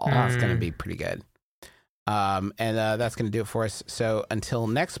fuck y'all. It's gonna be pretty good. That's gonna do it for us. So until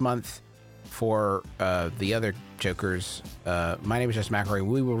next month, for the other jokers, my name is Justin McElroy.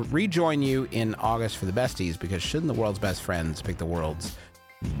 We will rejoin you in August for the Besties, because shouldn't the world's best friends pick the world's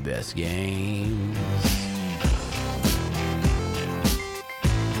best games?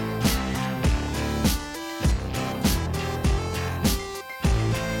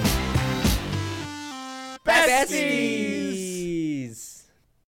 Besties!